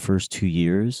within the first 2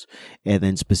 years, and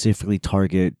then specifically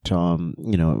target,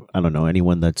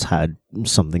 anyone that's had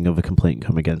something of a complaint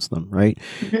come against them, right?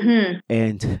 Mm-hmm.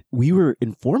 And we were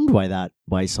informed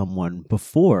by someone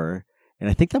before. And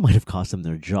I think that might have cost them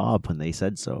their job when they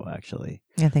said so, actually.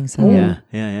 I think so.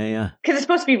 Yeah. Because it's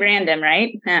supposed to be random,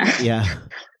 right? Yeah.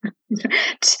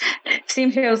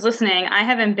 Seems like I was listening. I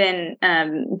haven't been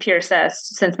peer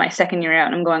assessed since my second year out,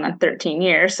 and I'm going on 13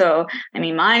 years. So, I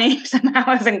mean, my name somehow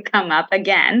hasn't come up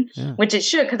again, which it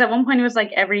should, because at one point it was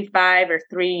like every 5 or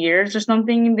 3 years or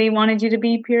something they wanted you to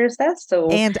be peer assessed. So,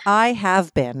 and I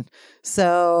have been.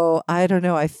 So I don't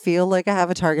know. I feel like I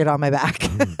have a target on my back.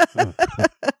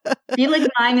 I feel like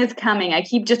mine is coming. I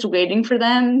keep just waiting for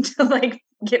them to like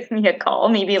give me a call,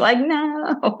 maybe like,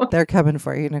 no. They're coming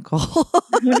for you, Nicole.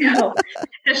 No.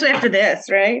 Especially after this,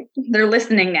 right? They're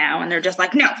listening now and they're just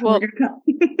like, no. Well,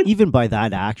 even by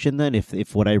that action, then,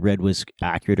 if what I read was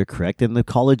accurate or correct, then the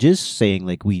college is saying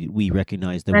like we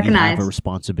recognize that we have a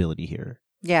responsibility here.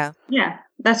 Yeah. Yeah,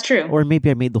 that's true. Or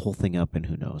maybe I made the whole thing up and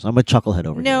who knows? I'm a chucklehead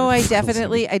over here. No, I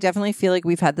definitely feel like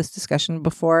we've had this discussion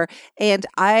before. And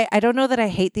I don't know that I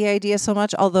hate the idea so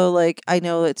much, although like I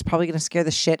know it's probably going to scare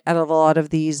the shit out of a lot of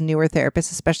these newer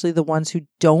therapists, especially the ones who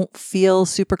don't feel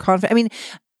super confident. I mean,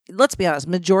 let's be honest,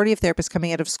 majority of therapists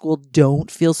coming out of school don't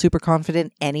feel super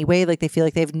confident anyway. Like they feel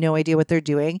like they have no idea what they're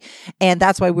doing. And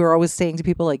that's why we're always saying to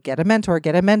people like, get a mentor,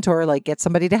 like get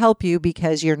somebody to help you,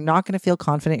 because you're not going to feel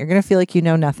confident. You're going to feel like you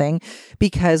know nothing,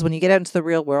 because when you get out into the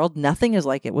real world, nothing is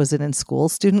like it was in school.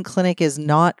 Student clinic is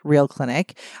not real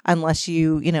clinic unless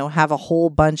you have a whole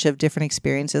bunch of different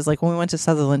experiences. Like when we went to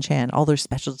Sutherland Chan, all their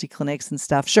specialty clinics and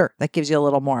stuff, sure, that gives you a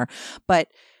little more. But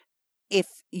if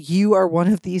you are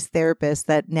one of these therapists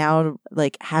that now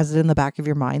like has it in the back of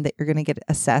your mind that you're going to get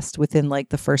assessed within like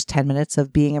the first 10 minutes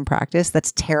of being in practice,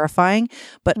 that's terrifying,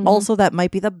 but also that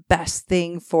might be the best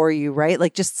thing for you, right?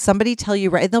 Like just somebody tell you,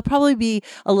 right? And they'll probably be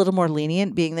a little more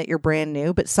lenient being that you're brand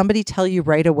new, but somebody tell you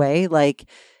right away, like,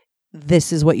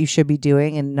 this is what you should be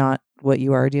doing and not what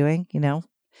you are doing,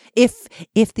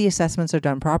 If the assessments are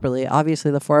done properly.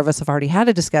 Obviously, the 4 of us have already had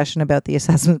a discussion about the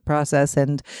assessment process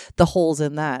and the holes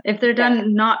in that. If they're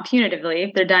done not punitively,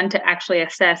 if they're done to actually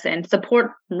assess and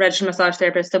support registered massage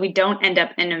therapists so we don't end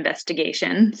up in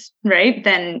investigations, right?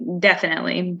 Then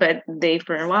definitely. But they,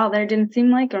 for a while there, didn't seem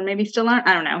like, or maybe still aren't,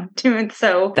 I don't know, doing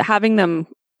so. Having them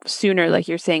sooner, like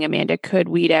you're saying, Amanda, could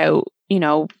weed out,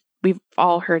 we've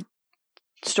all heard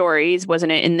stories,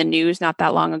 wasn't it in the news not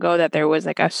that long ago that there was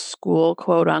like a school,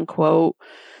 quote unquote,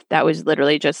 that was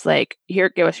literally just like, here,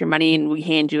 give us your money and we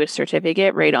hand you a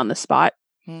certificate right on the spot.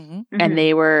 Mm-hmm. And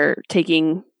they were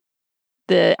taking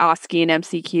the OSCE and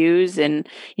MCQs. And,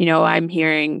 you know, I'm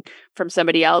hearing from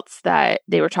somebody else that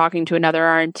they were talking to another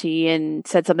RMT and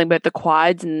said something about the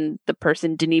quads, and the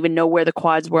person didn't even know where the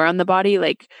quads were on the body.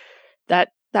 Like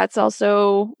that's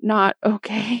also not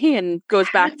okay, and goes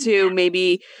back to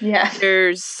maybe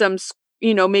there's some,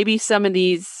 you know, maybe some of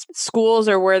these schools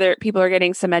or where people are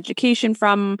getting some education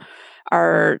from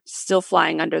are still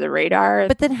flying under the radar.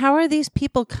 But then how are these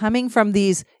people coming from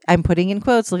these, I'm putting in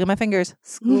quotes, look at my fingers,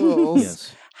 schools?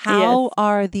 Yes. How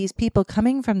are these people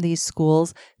coming from these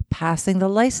schools passing the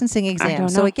licensing exam?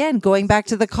 So again, going back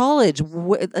to the college,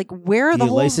 where are the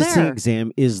holes licensing there?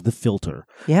 exam is the filter.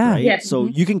 Yeah. Right? Yes. So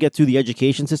you can get through the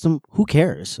education system. Who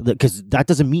cares? Because that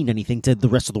doesn't mean anything to the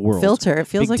rest of the world. Filter. It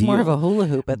feels Big like more deal. of a hula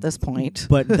hoop at this point.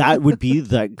 But that would be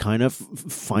that kind of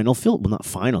final filter. Well, not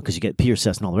final because you get peer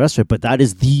assessed and all the rest of it, but that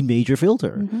is the major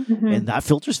filter. And that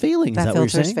filter's failing. That is that what you're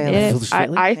filter's saying? failing. Filter's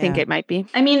failing? I think it might be.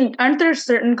 I mean, aren't there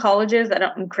certain colleges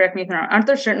correct me if I'm wrong, aren't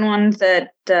there certain ones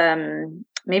that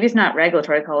maybe it's not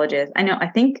regulatory colleges. I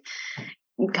think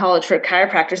college for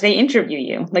chiropractors, they interview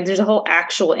you. Like there's a whole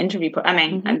actual interview. I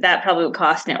mean, that probably would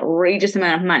cost an outrageous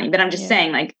amount of money, but I'm just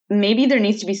saying, like, maybe there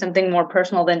needs to be something more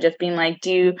personal than just being like,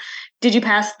 did you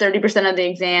pass 30% of the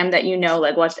exam that you know,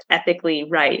 like what's ethically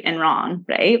right and wrong,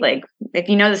 right? Like if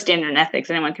you know the standard in ethics,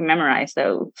 anyone can memorize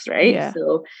those, right? Yeah.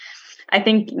 So I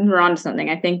think we're on to something.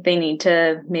 I think they need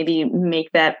to maybe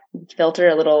make that filter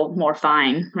a little more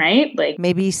fine, right? Like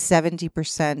maybe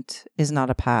 70% is not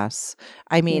a pass.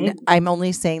 I mean, I'm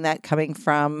only saying that coming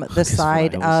from the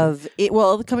side of it.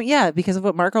 Well, because of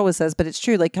what Mark always says, but it's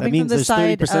true. Like coming from the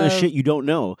side 30% of shit you don't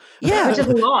know. Yeah, which is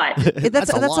a lot. That's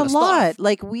a lot.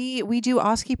 Like we do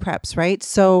OSCE preps, right?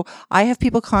 So I have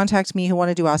people contact me who want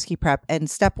to do OSCE prep, and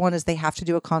step one is they have to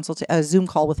do a Zoom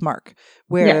call with Mark,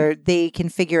 where they can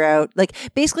figure out, like,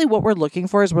 basically what we're looking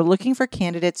for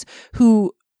candidates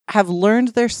who have learned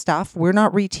their stuff. We're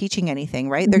not reteaching anything,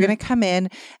 right? They're going to come in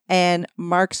and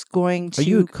Mark's going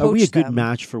to coach them. Are we a good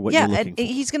match for what you're looking for?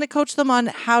 He's going to coach them on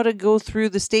how to go through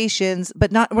the stations,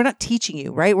 but we're not teaching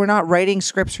you, right? We're not writing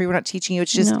scripts for you. We're not teaching you.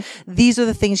 It's just, these are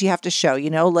the things you have to show, you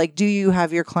know, like, do you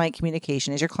have your client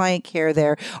communication? Is your client care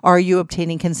there? Are you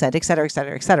obtaining consent, et cetera, et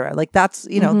cetera, et cetera? Like that's,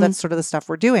 you know, that's sort of the stuff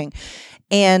we're doing.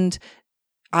 And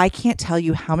I can't tell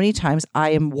you how many times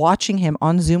I am watching him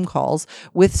on Zoom calls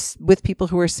with people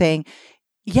who are saying,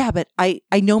 yeah, but I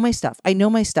know my stuff. I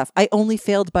only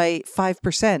failed by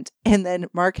 5%. And then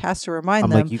Mark has to remind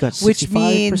them, like, you got 65%? Which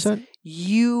means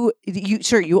you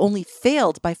only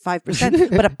failed by 5%,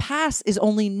 but a pass is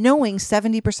only knowing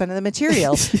 70% of the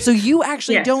material. So you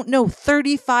actually don't know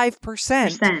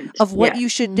 35% of what you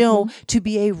should know to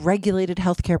be a regulated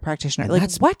healthcare practitioner. And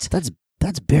like what?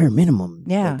 That's bare minimum.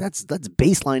 Yeah. That's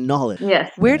baseline knowledge.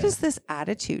 Yes. Where does this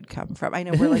attitude come from? I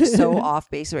know we're like so off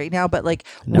base right now, but like,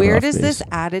 where does this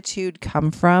attitude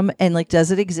come from? And like, does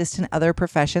it exist in other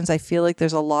professions? I feel like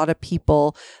there's a lot of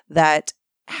people that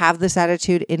have this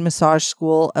attitude in massage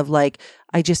school of like,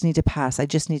 I just need to pass.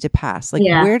 Like,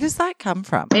 where does that come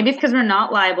from? Maybe it's because we're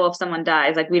not liable if someone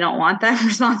dies. Like, we don't want that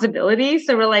responsibility.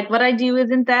 So we're like, what I do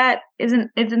isn't that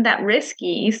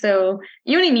risky. So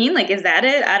you know what I mean? Like, is that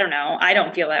it? I don't know. I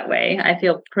don't feel that way. I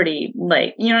feel pretty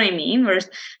like, you know what I mean? Whereas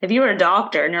if you were a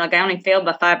doctor and you're like, I only failed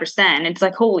by 5%, it's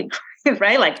like, holy crap.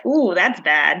 Right? Like, ooh, that's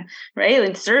bad, right?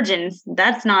 Like surgeons,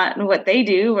 that's not what they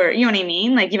do, or you know what I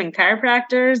mean? Like even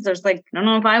chiropractors, there's like, I don't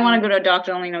know if I want to go to a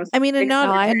doctor only knows. I mean, and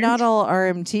not all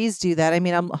RMTs do that. I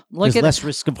mean, I'm looking less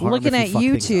risk of harm looking at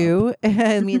you two.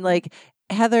 I mean, like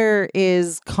Heather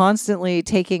is constantly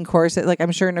taking courses. Like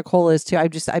I'm sure Nicole is too.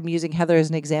 I'm using Heather as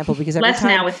an example because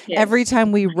every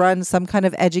time we run some kind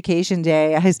of education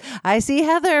day, I see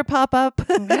Heather pop up.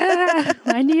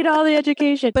 I need all the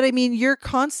education. But I mean, you're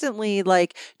constantly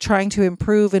like trying to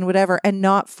improve and whatever, and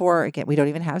not for, again, we don't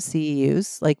even have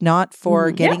CEUs, like not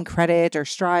for getting credit or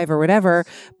Strive or whatever,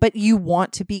 but you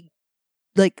want to be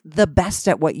like the best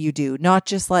at what you do, not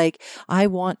just like, I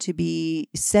want to be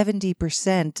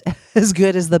 70% as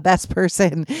good as the best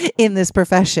person in this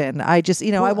profession. I just,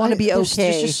 I want to be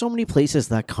okay. There's just so many places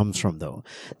that comes from though.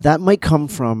 That might come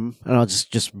from, and I'll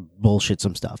just bullshit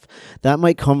some stuff. That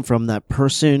might come from that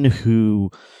person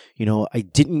who, I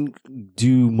didn't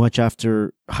do much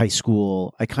after high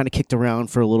school. I kind of kicked around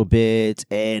for a little bit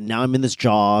and now I'm in this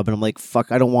job and I'm like,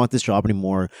 fuck, I don't want this job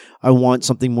anymore. I want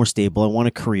something more stable. I want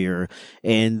a career.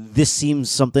 And this seems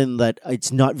something that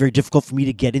it's not very difficult for me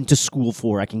to get into school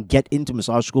for. I can get into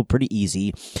massage school pretty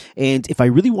easy. And if I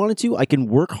really wanted to, I can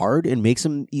work hard and make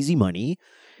some easy money.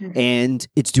 And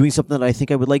it's doing something that I think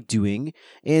I would like doing.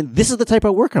 And this is the type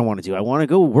of work I want to do. I want to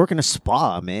go work in a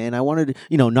spa, man. I wanted,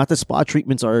 not that spa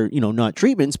treatments are, not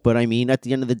treatments, but I mean, at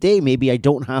the end of the day, maybe I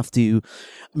don't don't have to.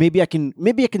 Maybe I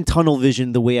can tunnel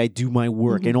vision the way I do my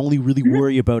work and only really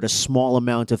worry about a small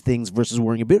amount of things versus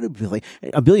worrying about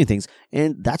a billion things.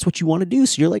 And that's what you want to do.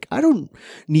 So you're like, I don't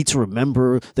need to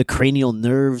remember the cranial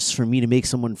nerves for me to make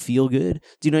someone feel good.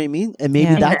 Do you know what I mean? And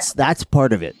maybe that's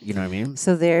part of it. You know what I mean?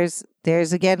 So there's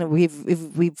again,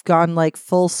 we've gone like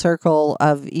full circle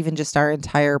of even just our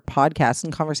entire podcast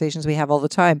and conversations we have all the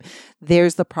time.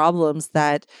 There's the problems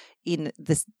that in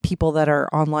this people that are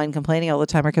online complaining all the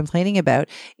time are complaining about.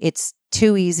 It's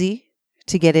too easy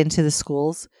to get into the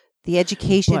schools. The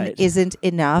education isn't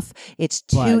enough. It's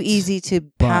too easy to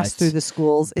pass through the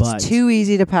schools. It's too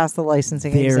easy to pass the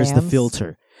licensing exams. There's the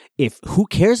filter. Who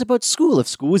cares about school? If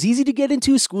school is easy to get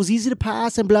into, school is easy to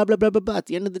pass, and blah blah blah blah blah. At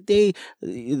the end of the day,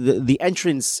 the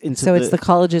entrance into it's the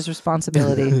college's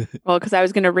responsibility. Well, because I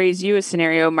was going to raise you a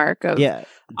scenario, Mark.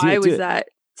 I was that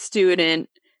student.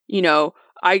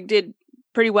 I did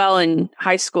pretty well in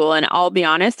high school, and I'll be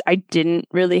honest, I didn't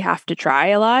really have to try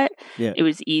a lot. Yeah. It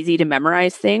was easy to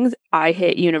memorize things. I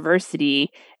hit university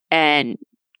and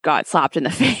got slapped in the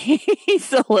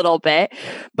face a little bit,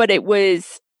 but it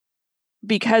was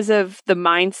because of the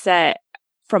mindset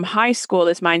from high school,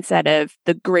 this mindset of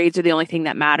the grades are the only thing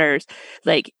that matters.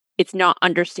 Like, it's not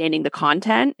understanding the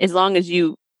content. As long as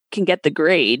you can get the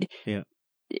grade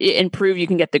and prove you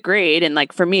can get the grade. And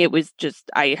like, for me, it was just,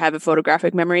 I have a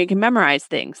photographic memory and can memorize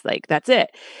things. Like, that's it.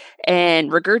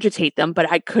 And regurgitate them, but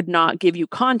I could not give you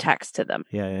context to them.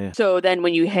 Yeah. So then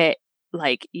when you hit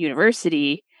like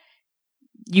university,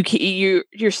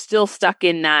 you're still stuck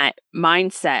in that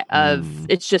mindset of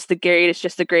it's just the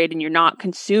grade, and you're not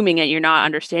consuming it, you're not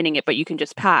understanding it, but you can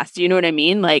just pass. Do you know what I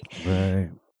mean? Like,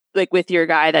 like with your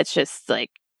guy that's just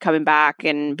like coming back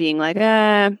and being like,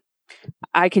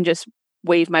 I can just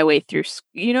wave my way through.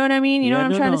 You know what I mean? You know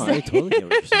what I'm trying to say? I totally get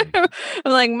what you're saying.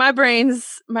 I'm like, my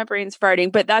brain's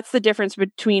farting, but that's the difference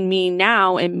between me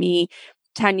now and me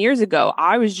 10 years ago.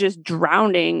 I was just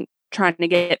drowning trying to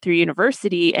get through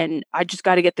university, and I just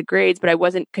got to get the grades, but I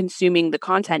wasn't consuming the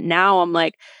content. Now I'm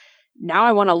like, now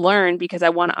I want to learn because I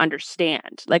want to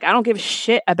understand. Like, I don't give a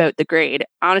shit about the grade.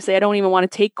 Honestly, I don't even want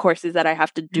to take courses that I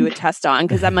have to do a test on,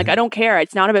 because I'm like, I don't care.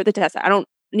 It's not about the test. I don't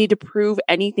need to prove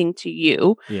anything to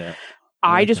you. Yeah.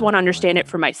 I just want to understand it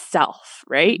for myself.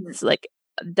 Right. It's like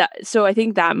that. So I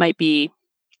think that might be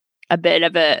a bit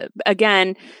of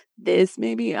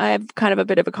maybe I have kind of a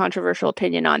bit of a controversial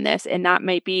opinion on this. And that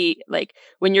might be like,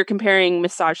 when you're comparing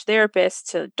massage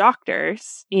therapists to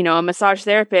doctors, a massage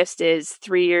therapist is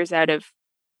 3 years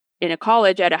in a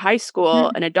college, out of high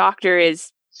school, and a doctor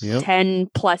is 10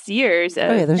 plus years.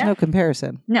 There's no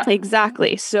comparison. No,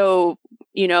 exactly. So,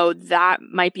 that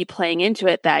might be playing into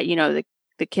it, that,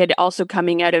 the kid also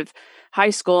coming out of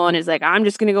high school and is like, I'm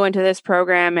just going to go into this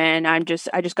program and I just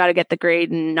got to get the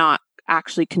grade and not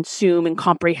actually consume and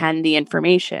comprehend the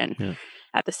information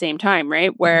at the same time,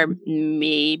 right? Where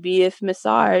maybe if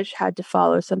massage had to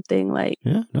follow something like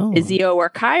physio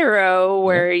or chiro,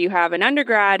 where you have an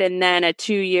undergrad and then a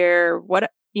 2-year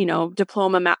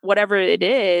diploma, whatever it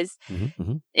is,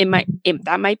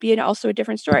 that might be also a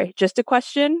different story. Just a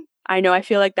question. I know, I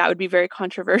feel like that would be very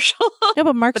controversial. No,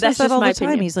 but Mark says that all the time.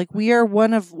 Opinion. He's like, we are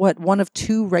one of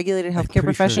 2 regulated healthcare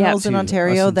professionals in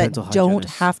Ontario that don't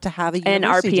have to have a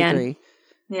university degree.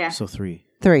 Yeah. So 3.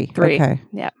 Okay.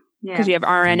 Yeah. Because you have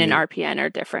RN and RPN are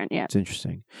different. Yeah. It's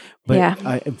interesting. But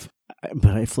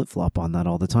But I flip flop on that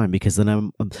all the time because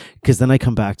then I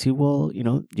come back to, well,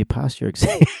 you passed your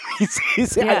exam.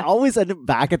 I always end up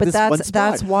back at this one spot.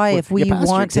 That's why if we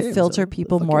want to filter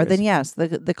people more, then yes,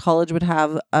 the college would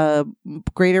have a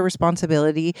greater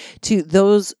responsibility to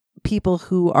those people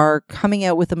who are coming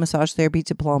out with a massage therapy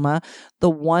diploma, the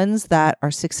ones that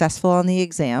are successful on the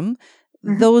exam.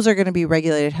 Those are going to be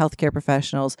regulated healthcare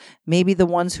professionals. Maybe the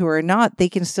ones who are not, they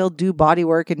can still do body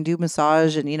work and do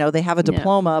massage and, they have a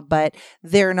diploma, but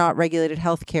they're not regulated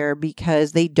healthcare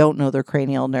because they don't know their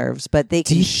cranial nerves, but they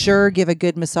can sure give a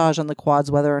good massage on the quads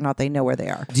whether or not they know where they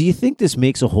are. Do you think this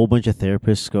makes a whole bunch of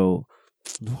therapists go,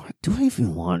 what do I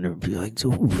even want to be like?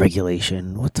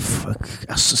 Regulation? What the fuck?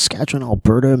 Saskatchewan,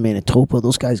 Alberta, Manitoba,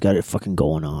 those guys got it fucking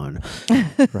going on,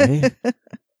 right?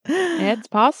 Yeah, it's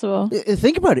possible.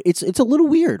 Think about it. It's a little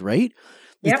weird, right?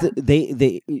 Yep.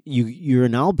 You're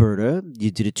in Alberta.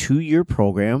 You did a 2-year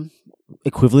program,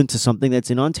 equivalent to something that's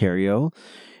in Ontario,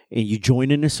 and you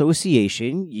join an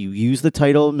association. You use the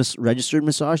title registered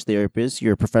massage therapist.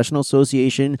 Your professional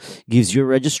association gives you a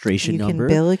registration number. You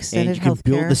can bill extended healthcare. You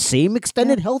can bill the same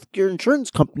extended healthcare insurance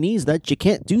companies that you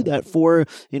can't do that for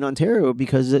in Ontario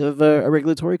because of a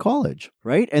regulatory college,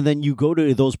 right? And then you go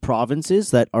to those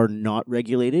provinces that are not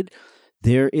regulated.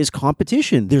 there is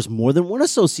competition. There's more than one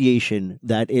association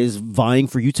that is vying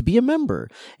for you to be a member.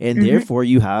 And therefore,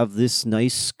 you have this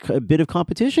nice bit of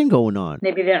competition going on.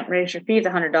 Maybe they don't raise your fees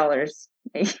 $100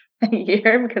 a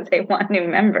year because they want new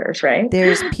members, right?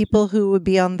 There's people who would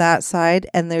be on that side,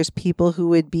 and there's people who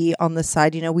would be on the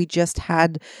side. You know, we just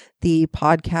had the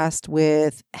podcast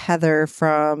with Heather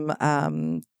from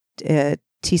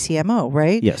TCMO,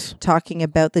 right? Yes. Talking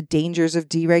about the dangers of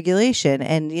deregulation.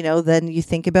 And, you know, then you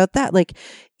think about that. Like,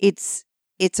 it's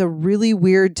a really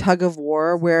weird tug of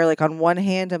war where, like, on one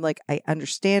hand, I'm like, I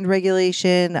understand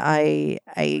regulation. I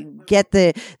get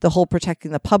the whole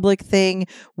protecting the public thing.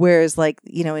 Whereas, like,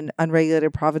 you know, in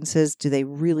unregulated provinces, do they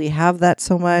really have that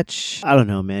so much? I don't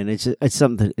know, man. It's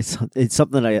something. It's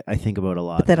something I think about a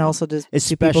lot. But then also, do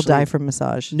people die from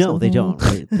massage? No, they don't.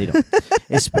 Right? They don't.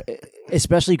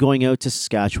 Especially going out to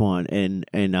Saskatchewan, and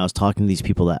I was talking to these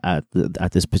people at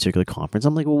this particular conference.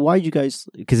 I'm like, well, why did you guys?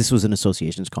 Because this was an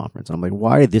associations conference. I'm like,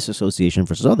 why this association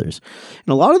versus others?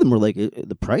 And a lot of them were like,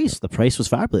 the price was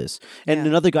fabulous. And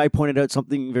another guy pointed out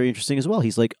something very interesting as well.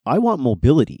 He's like, I want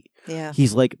mobility. Yeah.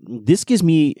 He's like, this gives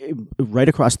me right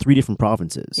across 3 different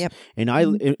provinces. Yep. And I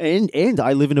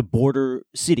live in a border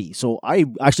city, so I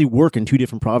actually work in 2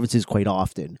 different provinces quite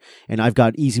often, and I've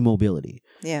got easy mobility.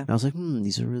 Yeah. And I was like,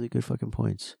 these are really good fucking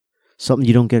points. Something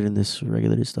you don't get in this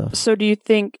regulated stuff. So do you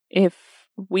think if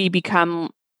we become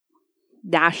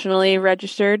nationally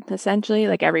registered, essentially,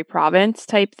 like every province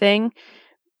type thing,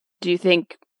 do you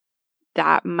think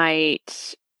that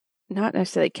might not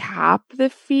necessarily cap the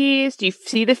fees? Do you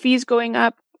see the fees going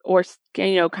up, or,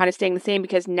 you know, kind of staying the same?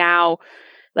 Because now,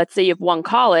 let's say you have one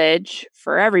college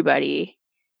for everybody,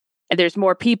 and there's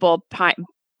more people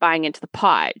buying into the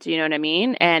pot. Do you know what I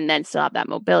mean? And then still have that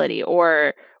mobility,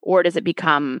 or does it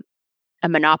become a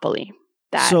monopoly?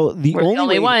 So the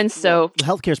only ones. So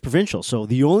healthcare is provincial. So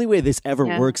the only way this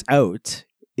ever works out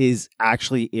is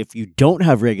actually if you don't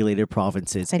have regulated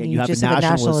provinces and you have a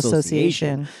national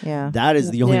association. Yeah, that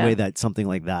is the only way that something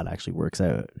like that actually works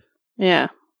out. Yeah.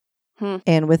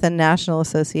 And with a national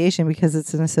association, because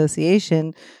it's an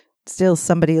association, still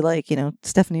somebody like, you know,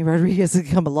 Stephanie Rodriguez would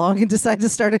come along and decide to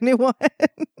start a new one.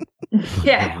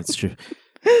 Yeah, that's true.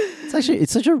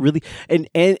 It's such a really and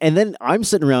then I'm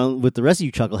sitting around with the rest of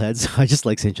you chuckleheads. I just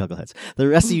like saying chuckleheads. The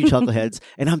rest of you chuckleheads,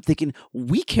 and I'm thinking,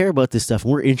 we care about this stuff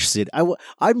and we're interested.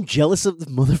 I'm jealous of the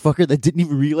motherfucker that didn't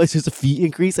even realize there's a fee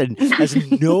increase and has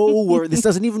no word. This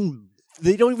doesn't even.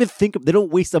 They don't even think of. They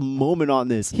don't waste a moment on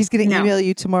this. He's going to email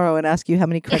you tomorrow and ask you how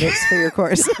many credits for your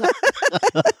course.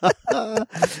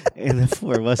 And the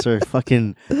 4 of us are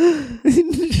fucking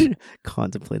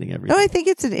contemplating everything. No, I think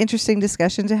it's an interesting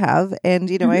discussion to have. And,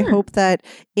 you know, I hope that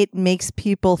it makes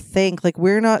people think. Like,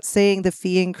 we're not saying the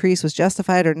fee increase was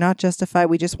justified or not justified.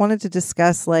 We just wanted to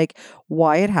discuss, like,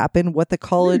 why it happened, what the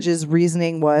college's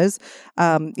reasoning was.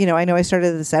 You know I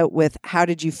started this out with, how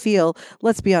did you feel?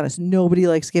 Let's be honest. Nobody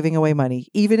likes giving away money.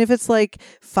 Even if it's like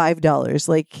 $5,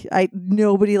 like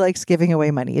nobody likes giving away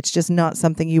money. It's just not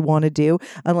something you want to do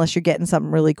unless you're getting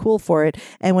something really cool for it.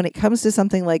 And when it comes to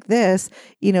something like this,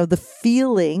 you know, the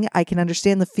feeling, I can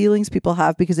understand the feelings people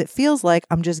have, because it feels like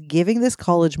I'm just giving this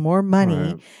college more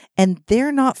money and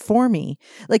they're not for me.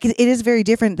 Like, it is very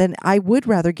different than, I would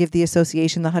rather give the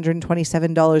association the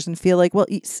 $127 and feel like, well,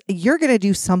 you're going to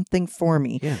do something for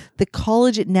me. Yeah. The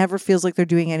college, it never feels like they're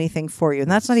doing anything for you.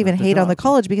 And that's not even hate on the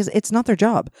college, because it's not their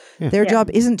job. Yeah. Their job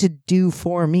isn't to do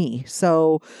for me.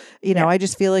 So, you know, I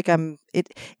just feel like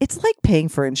it's like paying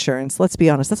for insurance. Let's be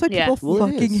honest. That's why people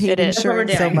fucking hate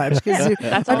insurance so much. Because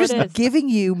I'm just giving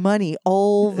you money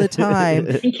all the time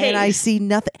and I see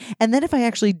nothing. And then if I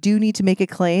actually do need to make a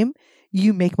claim,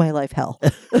 you make my life hell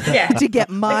to get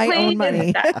my own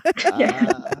money.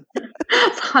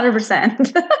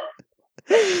 100%.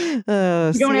 You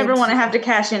don't ever want to have to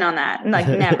cash in on that. Like,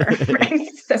 never. Right?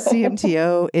 So.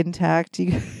 CMTO intact.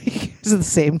 You guys are the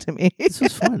same to me. This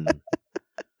was fun.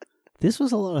 This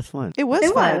was a lot of fun. It was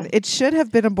fun. It should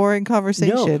have been a boring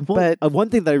conversation. But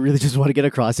one thing that I really just want to get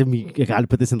across, and we got to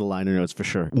put this in the liner notes for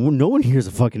sure. No one here is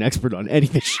a fucking expert on any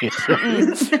of this shit.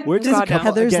 We're just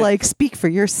Heather's like, speak for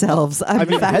yourselves.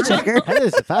 I'm a fact checker.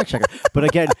 Heather's a fact checker. But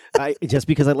again, just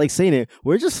because I like saying it,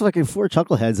 we're just fucking 4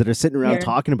 chuckleheads that are sitting around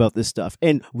talking about this stuff.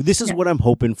 And this is what I'm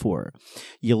hoping for.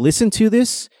 You listen to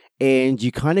this, and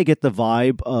you kind of get the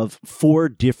vibe of 4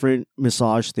 different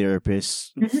massage therapists,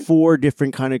 4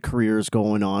 different kind of careers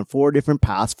going on, 4 different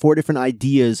paths, 4 different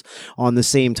ideas on the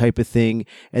same type of thing.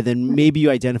 And then maybe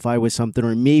you identify with something,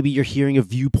 or maybe you're hearing a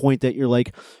viewpoint that you're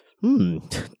like,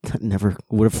 that never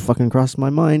would have fucking crossed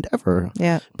my mind ever.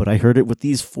 Yeah. But I heard it with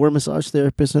these 4 massage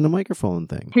therapists and a microphone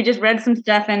thing. Who just read some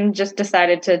stuff and just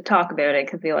decided to talk about it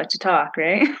because they like to talk,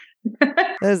 right?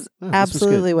 That's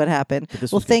absolutely what happened.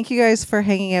 Well, thank you guys for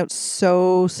hanging out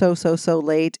so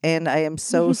late. And I am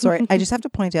so sorry. I just have to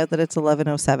point out that it's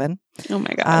 11:07. Oh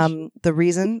my gosh. The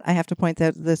reason I have to point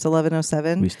out that it's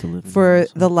 11:07 for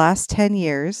the last 10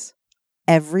 years,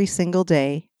 every single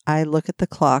day, I look at the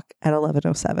clock at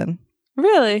 11:07.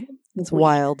 Really? It's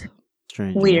wild.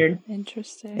 Strange. Weird.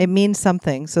 Interesting. It means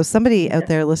something. So somebody out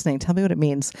there listening, tell me what it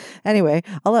means. Anyway,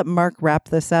 I'll let Mark wrap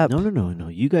this up. No.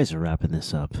 You guys are wrapping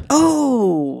this up.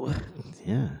 Oh.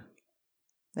 Yeah.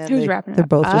 And Who's wrapping it They're up?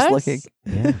 both just Us? looking.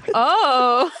 Yeah.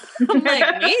 Oh, I'm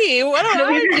like, me? What do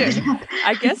I do?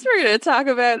 I guess we're going to talk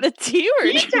about the tea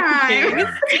we're drinking.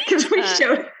 Because we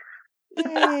showed.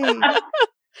 Yay.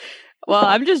 Well,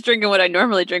 I'm just drinking what I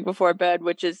normally drink before bed,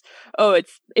 which is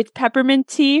it's peppermint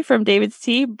tea from David's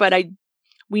Tea, but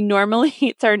we normally,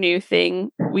 it's our new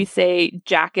thing. We say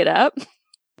jack it up.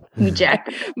 We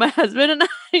jack. My husband and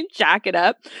I jack it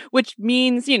up, which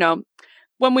means,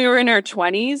 when we were in our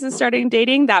 20s and starting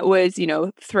dating, that was,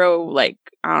 throw like,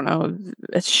 I don't know,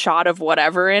 a shot of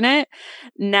whatever in it.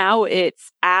 Now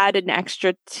it's add an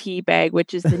extra tea bag,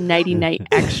 which is the Nighty Night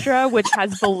Extra, which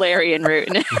has valerian root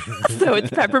in it. So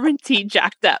it's peppermint tea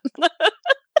jacked up.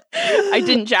 I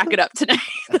didn't jack it up tonight.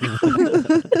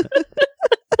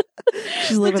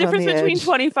 She's living the difference on the between edge.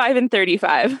 25 and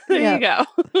 35. There you go.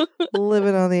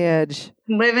 Living on the edge.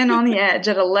 Living on the edge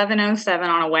at 11:07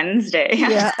 on a Wednesday.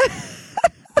 Yeah.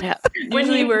 Yeah.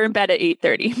 Usually we're in bed at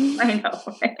 8:30. I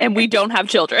know. Right? And we don't have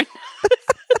children.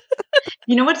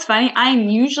 You know what's funny? I'm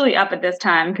usually up at this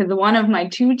time because one of my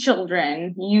two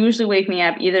children usually wake me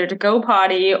up either to go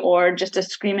potty or just to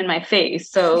scream in my face.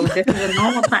 So this is a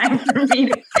normal time for me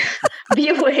to be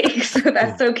awake. So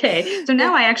that's okay. So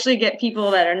now I actually get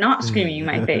people that are not screaming in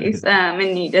my face and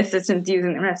need assistance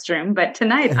using the restroom. But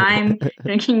tonight I'm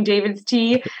drinking David's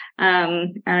Tea.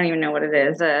 I don't even know what it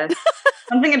is.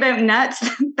 Something about nuts.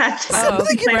 That's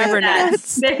Something Forever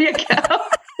Nuts. There you go.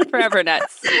 Forever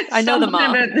Nuts. I know them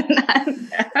all.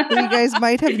 You guys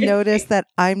might have noticed that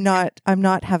I'm not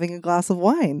having a glass of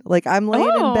wine. Like I'm laying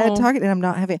in bed talking and I'm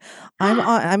not having.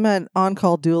 I'm an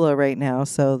on-call doula right now,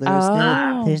 so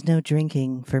there's no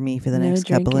drinking for me for the next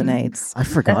couple of nights. I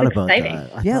forgot about exciting.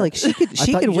 that. Yeah, like she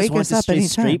could wake us up anytime.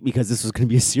 Straight because this was going to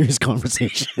be a serious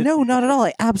conversation. No, not at all.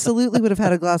 I absolutely would have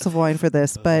had a glass of wine for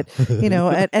this, but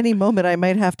at any moment I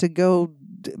might have to go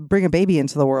bring a baby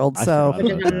into the world. So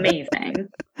which is amazing.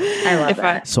 I love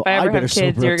that. If I ever have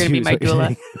kids, you're going to be my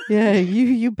doula. Yeah,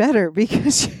 you better,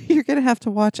 because you're going to have to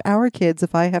watch our kids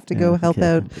if I have to go help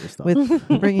out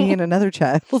with bringing in another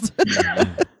child.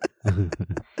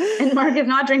 And Mark is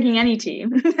not drinking any tea.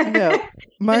 No,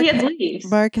 Mark, he has leaves.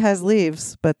 Mark has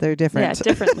leaves, but they're different. Yeah,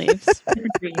 different leaves.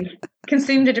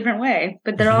 Consumed a different way,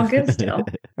 but they're all good still.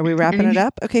 Are we wrapping it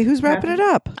up? Okay, who's wrapping it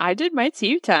up? I did my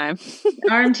tea time.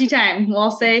 RMT time.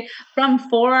 We'll say from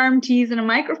 4 RMTs and a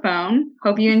microphone.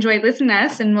 Hope you enjoyed listening to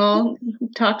us, and we'll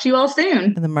talk to you all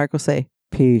soon. And then Mark will say,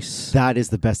 peace. That is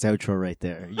the best outro right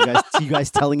there. You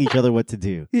guys telling each other what to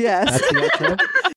do. Yes. That's the outro.